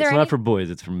 Is there It's any? not for boys,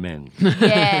 it's for men.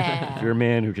 Yeah. If you're a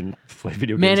man who can play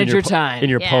video games Manage in your time. in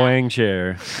your Yeah. Poang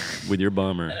chair with your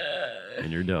bomber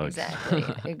and your dog. Exactly.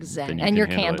 Then Exactly. you And can your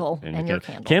handle it. candle. And your candle.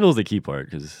 candle. Candle's the key part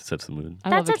because it sets the mood. I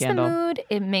That love a sets the candle. mood.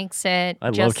 It makes it. I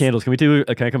love just- candles. Can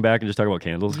I come back and just talk about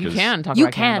candles? You 'Cause can talk You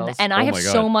about can, candles. and I Oh have my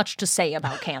so God. much to say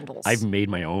about candles. I've made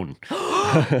my own.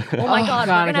 oh my God, God,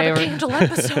 we're gonna okay, have a we're- candle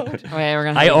episode. Wait, we're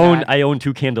gonna I have own that. I own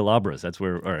 2 candelabras. That's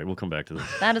where. All right, we'll come back to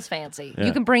this. That is fancy. Yeah.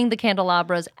 You can bring the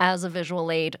candelabras as a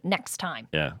visual aid next time.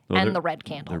 Yeah, Well, And they're- the red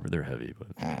candle. They're heavy, but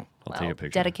I'll take Well, a picture.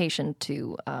 dedication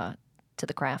to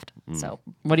the craft. So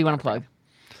What do you want to plug?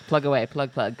 Plug away.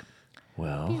 Plug.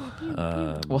 Well,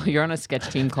 Well, you're on a sketch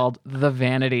team called The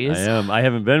Vanities. I am. I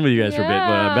haven't been with you guys for a bit, but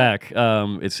I'm Yeah.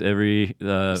 back. It's every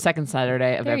Second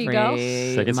Saturday of There you every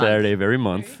go. second month. Saturday of every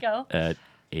month There you go. at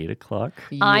 8:00.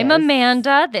 I'm Yes.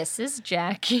 Amanda. This is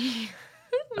Jackie.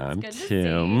 I'm good to see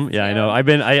Tim. you, Yeah, I Tim. know.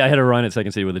 I had a run at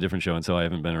Second City with a different show, and so I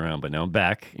haven't been around. But now I'm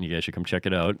back, and you guys should come check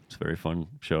it out. It's a very fun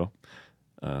show.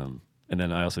 And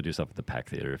then I also do stuff at the Pack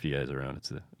Theater. If you guys are around, it's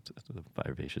the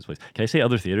Vivacious place. Can I say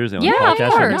other theaters on Yeah, the of podcast?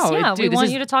 course. No, Yeah, we this want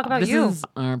is- you to talk about this you. is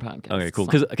our podcast. Okay, cool.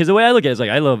 It's Because the way I look at it is like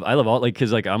I love all like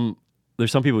because like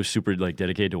there's some people who are super like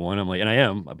dedicated to one. I'm like, and I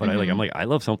am, but Mm-hmm. I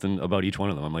love something about each one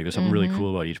of them. I'm like, there's something really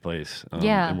cool about each place.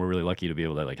 Yeah. and we're really lucky to be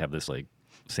able to like have this like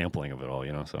sampling of it all,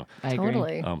 So I agree.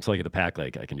 Totally. so like at the Pack,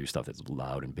 like I can do stuff that's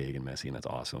loud and big and messy, and that's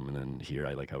awesome. And then here,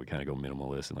 I like how we kind of go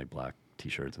minimalist and like black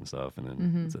T-shirts and stuff. And then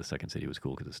Mm-hmm. the Second City was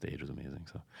cool because the stage was amazing.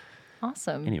 So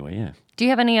Awesome. anyway, yeah. Do you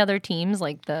have any other teams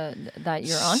like that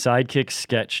you're on?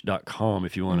 Sidekicksketch.com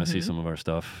if you want to Mm-hmm. see some of our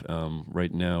stuff.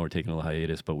 Right now we're taking a little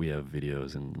hiatus, but we have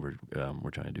videos and we're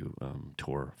trying to do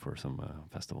tour for some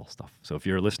festival stuff. So if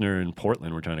you're a listener in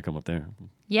Portland, we're trying to come up there.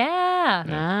 Yeah.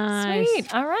 Nice.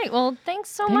 Sweet. All right. Well, thanks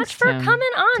so Thanks, much for Tim. coming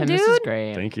on, Tim, dude. This is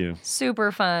great. Thank you.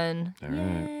 Super fun. All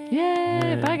right.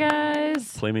 Yay. Bye,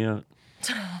 guys. Play me out.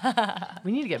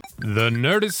 We need to get The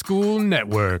Nerdist School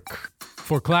Network.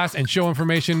 For class and show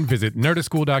information, visit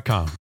nerdistschool.com.